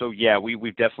 So yeah,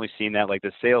 we've definitely seen that, like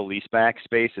the sale leaseback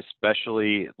space,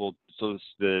 especially. Well, so it's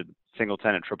the single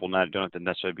tenant triple net. Don't have to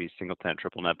necessarily be single tenant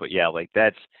triple net, but yeah, like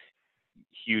that's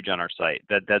huge on our site.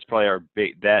 That's probably our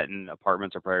that and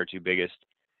apartments are probably our 2 biggest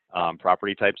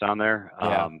property types on there.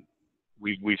 Yeah.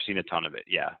 We've seen a ton of it.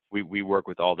 Yeah, we work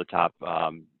with all the top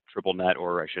triple net,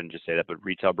 or I shouldn't just say that, but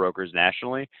retail brokers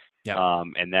nationally. Yeah.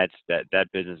 And that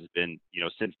business has been,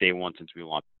 since day one, since we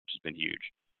launched, has been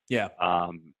huge. Yeah.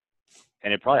 And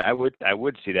it probably, I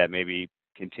would see that maybe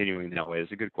continuing that way.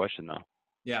 It's a good question though.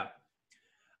 Yeah.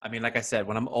 I mean, like I said,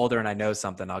 when I'm older and I know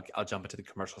something, I'll jump into the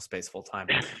commercial space full time.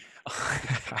 All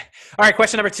right.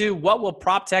 Question number 2, what will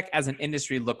prop tech as an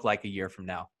industry look like a year from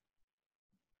now?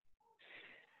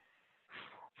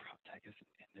 Prop tech as an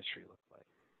industry look like.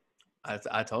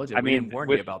 I told you. We didn't warn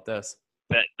you about this.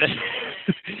 I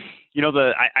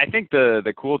think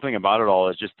the cool thing about it all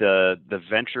is just the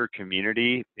venture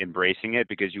community embracing it,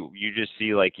 because you just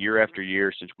see, like, year after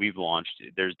year since we've launched,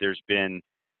 there's been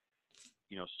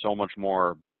so much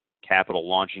more capital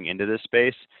launching into this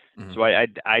space. Mm-hmm. So I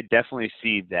definitely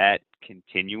see that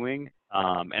continuing.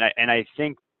 And I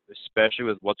think especially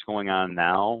with what's going on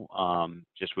now,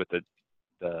 just with the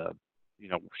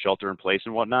shelter in place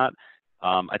and whatnot.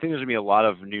 I think there's going to be a lot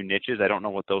of new niches. I don't know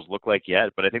what those look like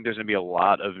yet, but I think there's going to be a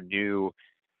lot of new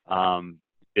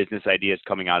business ideas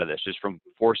coming out of this, just from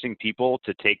forcing people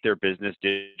to take their business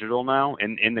digital now,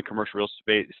 and in the commercial real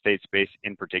estate space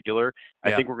in particular.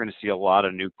 Yeah. I think we're going to see a lot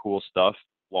of new cool stuff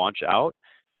launch out,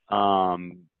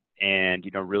 and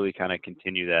really kind of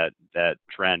continue that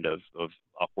trend of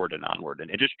upward and onward,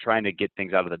 and just trying to get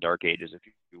things out of the dark ages, if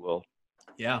you will.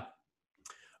 Yeah.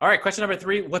 All right, question number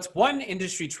 3. What's one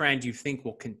industry trend you think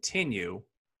will continue,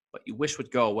 but you wish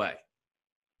would go away?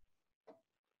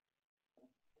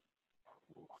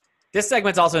 This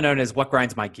segment's also known as What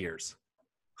Grinds My Gears.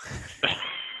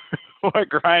 What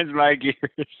grinds my gears?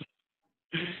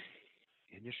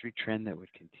 Industry trend that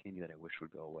would continue that I wish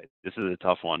would go away. This is a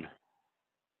tough one.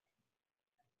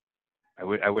 I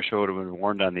wish I would have been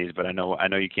warned on these, but I know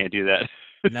you can't do that.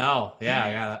 No, yeah,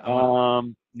 I got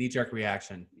knee-jerk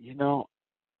reaction.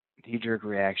 Knee-jerk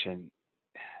reaction.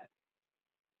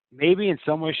 maybe in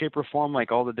some way, shape, or form,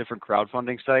 like all the different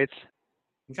crowdfunding sites.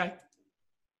 Okay.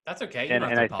 That's okay. You And don't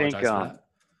have and to I think apologize for that.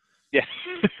 yeah,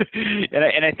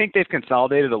 and I think they've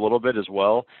consolidated a little bit as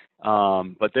well.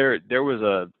 But there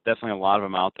was definitely a lot of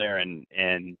them out there, and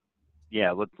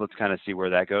yeah, let's kind of see where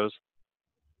that goes.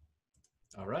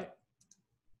 All right.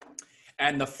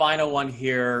 And the final one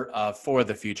here for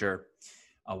the future.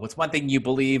 What's one thing you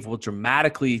believe will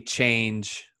dramatically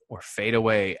change or fade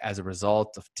away as a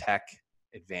result of tech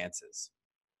advances?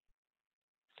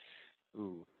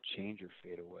 Ooh, change or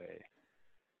fade away.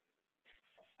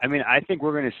 I mean, I think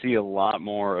we're going to see a lot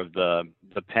more of the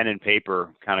pen and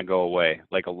paper kind of go away.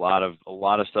 Like a lot of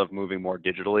stuff moving more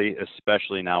digitally,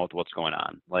 especially now with what's going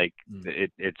on. Like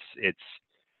it's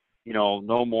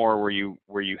no more where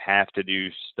you have to do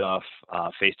stuff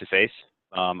face to face.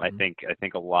 I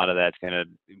think a lot of that's going to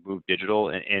move digital,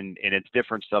 and it's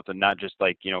different stuff, and not just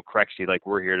like Crexy. Like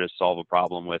we're here to solve a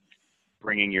problem with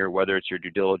bringing whether it's your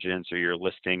due diligence or your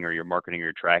listing or your marketing or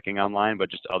your tracking online, but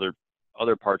just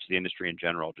other parts of the industry in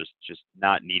general, just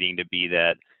not needing to be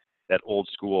that old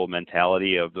school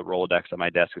mentality of the Rolodex on my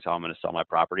desk is how I'm going to sell my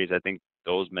properties. I think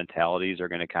those mentalities are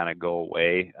going to kind of go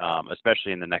away,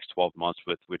 especially in the next 12 months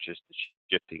with just the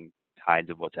shifting tides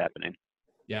of what's happening.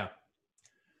 Yeah.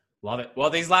 Love it. Well,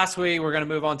 these last week, we're going to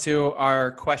move on to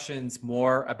our questions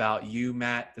more about you,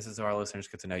 Matt. This is our listeners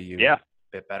get to know you a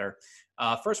bit better.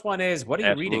 First one is, what are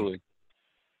you reading?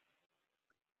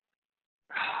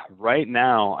 Right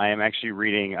now, I am actually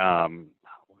reading. I'm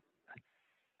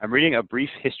reading A Brief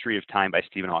History of Time by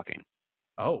Stephen Hawking.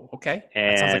 Oh, okay.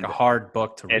 That sounds like a hard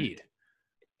book to read.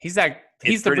 He's the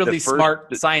really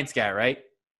smart science guy, right?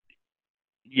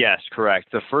 Yes, correct.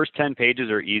 The first 10 pages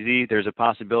are easy. There's a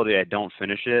possibility I don't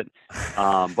finish it,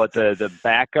 but the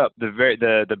backup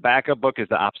book is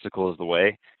The Obstacle is the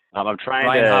Way. I'm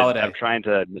trying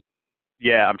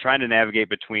to navigate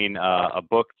between a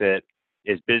book that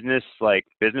is business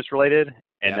related,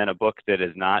 and then a book that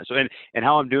is not. So and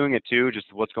how I'm doing it too,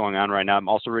 just what's going on right now. I'm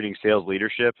also reading Sales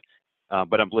Leadership,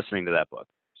 but I'm listening to that book.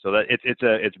 So that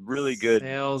it's really good.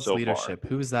 Sales Leadership.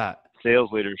 Who's that? Sales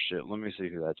Leadership. Let me see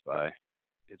who that's by.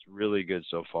 It's really good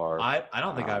so far. I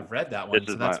don't think I've read that one. This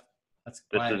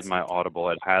is my Audible.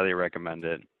 I'd highly recommend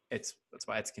it. That's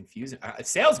why it's confusing.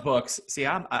 Sales books. See,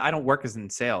 I don't work as in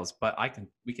sales, but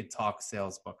we can talk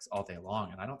sales books all day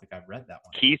long, and I don't think I've read that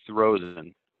one. Keith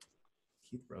Rosen,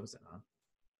 huh?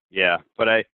 Yeah, but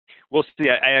we'll see.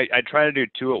 I try to do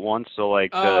two at once, so we'll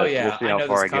see how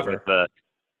far I get with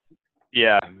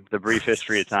the Brief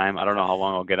History of Time. I don't know how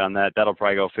long I'll get on that. That'll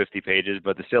probably go 50 pages,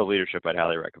 but the Sales Leadership I'd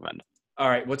highly recommend. All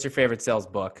right. What's your favorite sales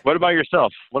book? What about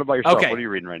yourself? Okay. What are you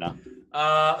reading right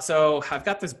now? So I've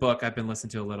got this book I've been listening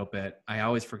to a little bit. I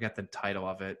always forget the title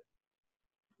of it.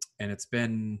 And it's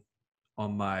been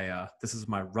on my, this is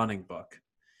my running book.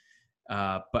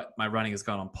 But my running has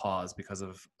gone on pause because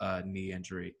of a knee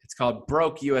injury. It's called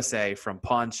Broke USA: From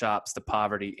Pawn Shops to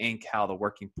Poverty, Inc. How the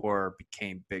Working Poor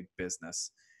Became Big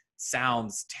Business.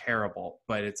 Sounds terrible,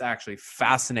 but it's actually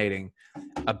fascinating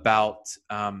about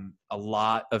a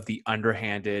lot of the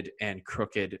underhanded and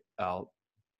crooked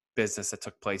business that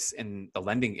took place in the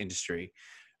lending industry,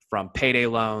 from payday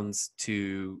loans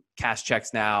to cash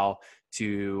checks now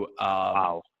to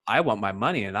I want my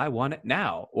money and I want it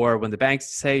now. Or when the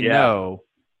banks say no,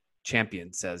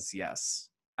 Champion says yes.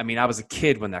 I mean, I was a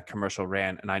kid when that commercial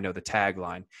ran, and I know the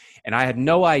tagline. And I had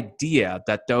no idea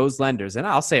that those lenders, and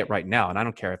I'll say it right now, and I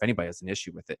don't care if anybody has an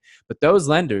issue with it, but those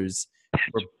lenders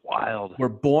were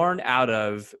born out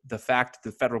of the fact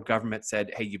that the federal government said,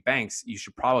 hey, you banks, you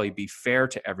should probably be fair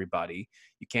to everybody.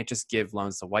 You can't just give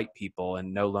loans to white people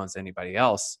and no loans to anybody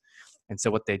else. And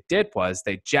so what they did was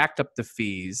they jacked up the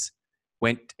fees,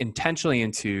 went intentionally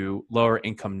into lower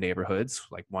income neighborhoods,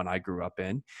 like one I grew up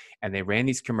in, and they ran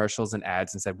these commercials and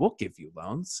ads and said, we'll give you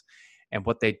loans. And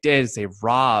what they did is they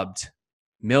robbed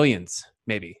millions,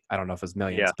 maybe, I don't know if it was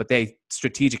millions, but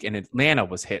and Atlanta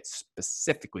was hit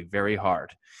specifically very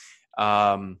hard.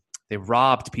 They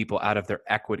robbed people out of their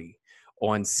equity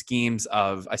on schemes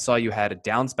of, I saw you had a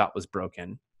downspout was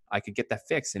broken. I could get that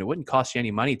fixed and it wouldn't cost you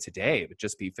any money today. It would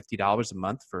just be $50 a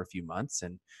month for a few months.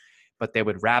 But they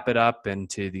would wrap it up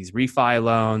into these refi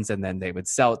loans, and then they would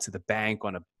sell it to the bank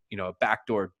on a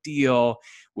backdoor deal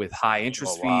with high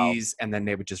interest fees, and then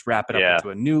they would just wrap it up into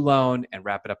a new loan and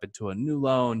wrap it up into a new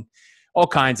loan, all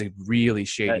kinds of really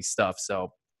shady stuff.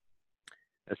 So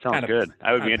that sounds good.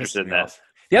 I would be interested in that.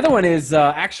 The other one is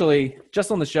actually just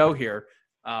on the show here,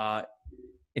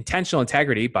 Intentional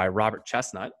Integrity by Robert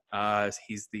Chestnut.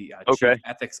 He's the Chief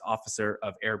Ethics Officer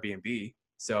of Airbnb.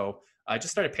 So I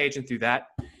just started paging through that.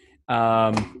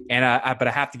 But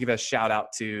I have to give a shout out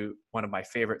to one of my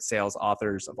favorite sales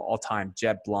authors of all time,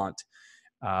 Jed Blount,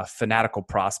 Fanatical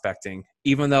Prospecting.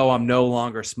 Even though I'm no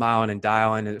longer smiling and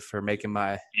dialing it for making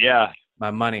my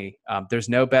money, there's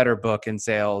no better book in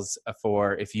sales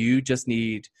for if you just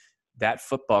need that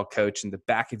football coach in the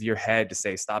back of your head to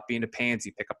say, stop being a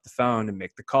pansy, pick up the phone and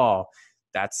make the call.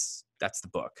 That's the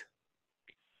book.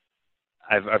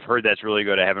 I've heard that's really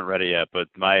good. I haven't read it yet, but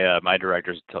my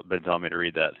director's been telling me to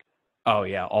read that. Oh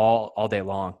yeah, all day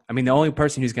long. I mean, the only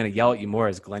person who's going to yell at you more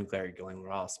is Glenn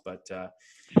Ross. But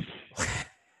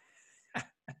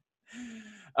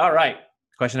all right,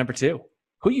 question number 2: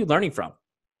 who are you learning from?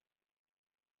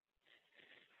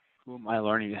 Who am I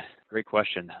learning? Great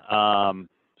question.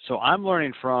 So I'm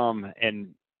learning from,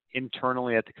 and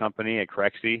internally at the company at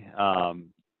Crexi,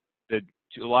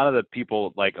 a lot of the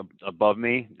people like above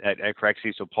me at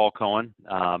Crexi. So Paul Cohen,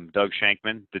 Doug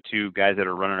Shankman, the two guys that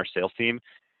are running our sales team.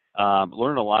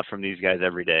 Learn a lot from these guys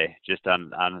every day, just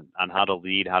on how to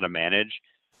lead, how to manage.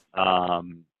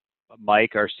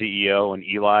 Mike, our CEO, and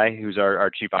Eli, who's our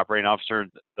chief operating officer,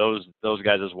 those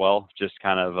guys as well. Just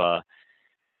kind of,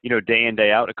 day in,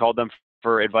 day out. I called them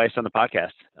for advice on the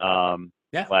podcast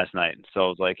last night. So I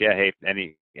was like, yeah, hey,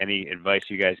 any advice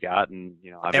you guys got? And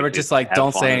they were just like,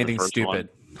 don't say anything stupid.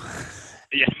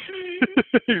 Yeah,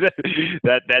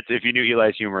 that's if you knew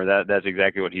Eli's humor, that's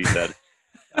exactly what he said.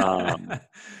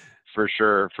 For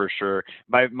sure.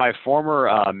 My former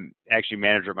actually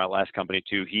manager at my last company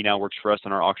too. He now works for us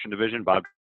in our auction division, Bob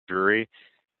Drury.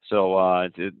 So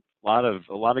it's a lot of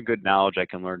good knowledge I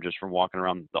can learn just from walking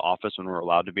around the office when we're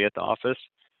allowed to be at the office.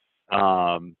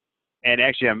 And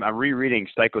actually, I'm rereading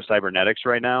Psycho-Cybernetics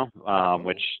right now,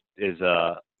 which is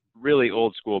a really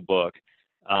old school book.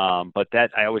 But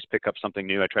that I always pick up something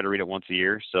new. I try to read it once a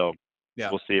year. So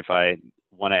we'll see if I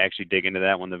want to actually dig into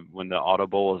that when the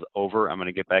Audible is over. I'm going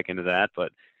to get back into that.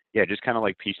 But yeah, just kind of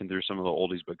like piecing through some of the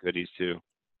oldies but goodies too.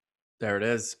 There it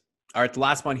is. All right, the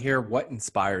last one here. What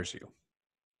inspires you?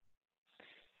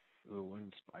 Ooh, what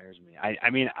inspires me? I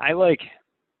mean, I like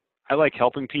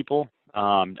helping people.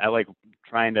 I like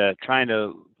trying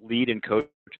to lead and coach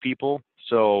people.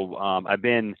 So I've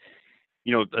been,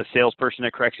 a salesperson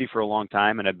at Crexi for a long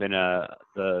time, and I've been a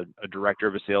director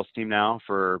of a sales team now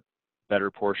for a better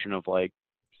portion of like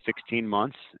 16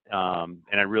 months, and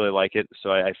I really like it.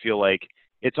 So I feel like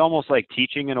it's almost like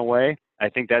teaching in a way. I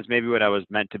think that's maybe what I was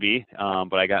meant to be,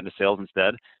 but I got into sales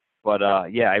instead. But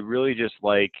I really just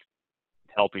like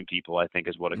helping people, I think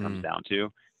is what it comes down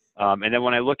to. And then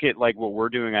when I look at like what we're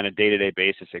doing on a day-to-day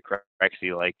basis at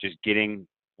Crexi, like just getting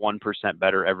 1%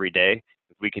 better every day,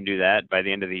 if we can do that by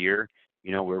the end of the year,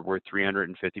 we're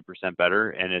 350%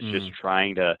 better. And it's just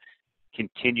trying to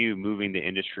continue moving the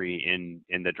industry in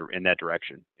that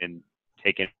direction and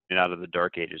taking it out of the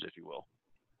dark ages, if you will.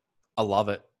 I love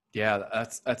it. Yeah,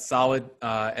 that's solid.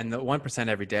 And the 1%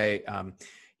 every day,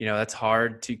 that's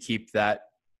hard to keep that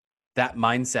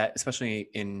mindset, especially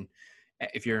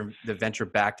if you're in the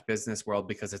venture-backed business world,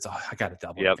 because it's, I got to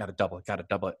double it, got to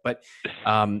double it. But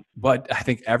what I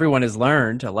think everyone has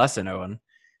learned, a lesson, Owen,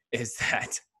 is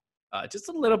that just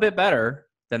a little bit better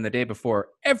than the day before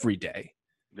every day,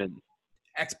 then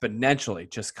exponentially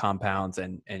just compounds,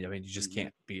 and I mean, you just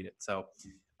can't beat it. So,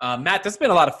 Matt, this has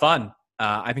been a lot of fun.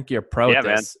 I think you're a pro at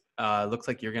this. Looks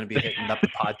like you're going to be hitting up the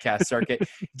podcast circuit.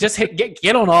 Just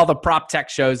get on all the prop tech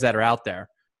shows that are out there.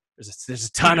 There's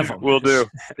a ton of them. Will do.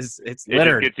 It's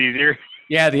littered. It gets easier.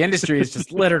 Yeah, the industry is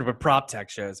just littered with prop tech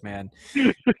shows, man.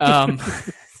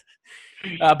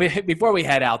 Before we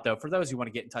head out, though, for those who want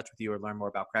to get in touch with you or learn more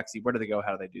about Crexi, where do they go?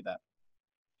 How do they do that?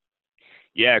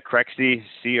 Yeah, Crexi,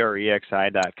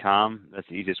 CREXI.com. That's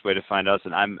the easiest way to find us.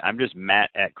 And I'm just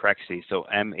Matt at Crexi, so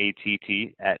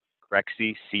MATT at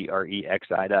Crexi,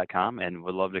 CREXI.com, and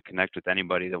would love to connect with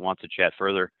anybody that wants to chat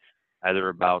further, either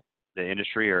about the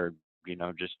industry or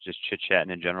just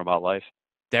chit-chatting in general about life.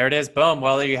 There it is. Boom.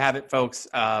 Well, there you have it, folks.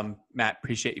 Matt,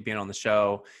 appreciate you being on the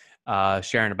show,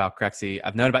 sharing about Crexi.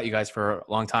 I've known about you guys for a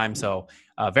long time, so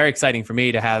very exciting for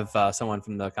me to have someone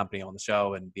from the company on the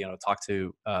show and be able to talk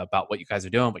to about what you guys are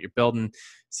doing, what you're building,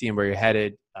 seeing where you're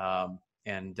headed.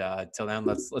 And until then,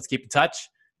 let's keep in touch.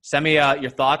 Send me your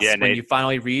thoughts when you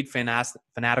finally read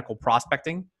Fanatical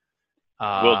Prospecting.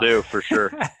 Will do, for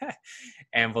sure.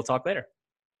 And we'll talk later.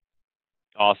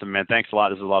 Awesome, man. Thanks a lot.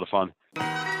 This was a lot of fun.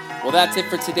 Well, that's it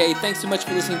for today. Thanks so much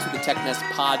for listening to the TechNest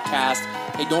podcast.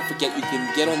 Hey, don't forget you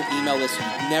can get on the email list so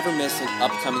you never miss an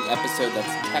upcoming episode.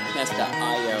 That's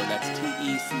technest.io. That's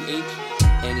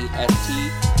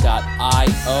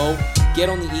TECHNEST.io. Get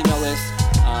on the email list.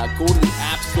 Go to the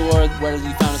App store, whether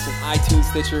you found us on iTunes,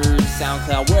 Stitcher,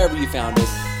 SoundCloud, wherever you found us.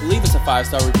 Leave us a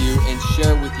 5-star review and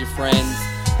share it with your friends.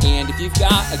 And if you've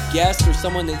got a guest or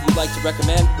someone that you'd like to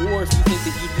recommend, or if you think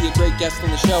that you'd be a great guest on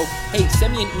the show, hey,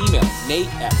 send me an email,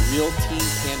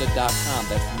 nate@realteampanda.com.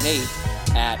 That's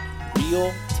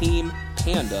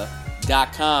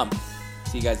nate@realteampanda.com.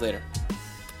 See you guys later.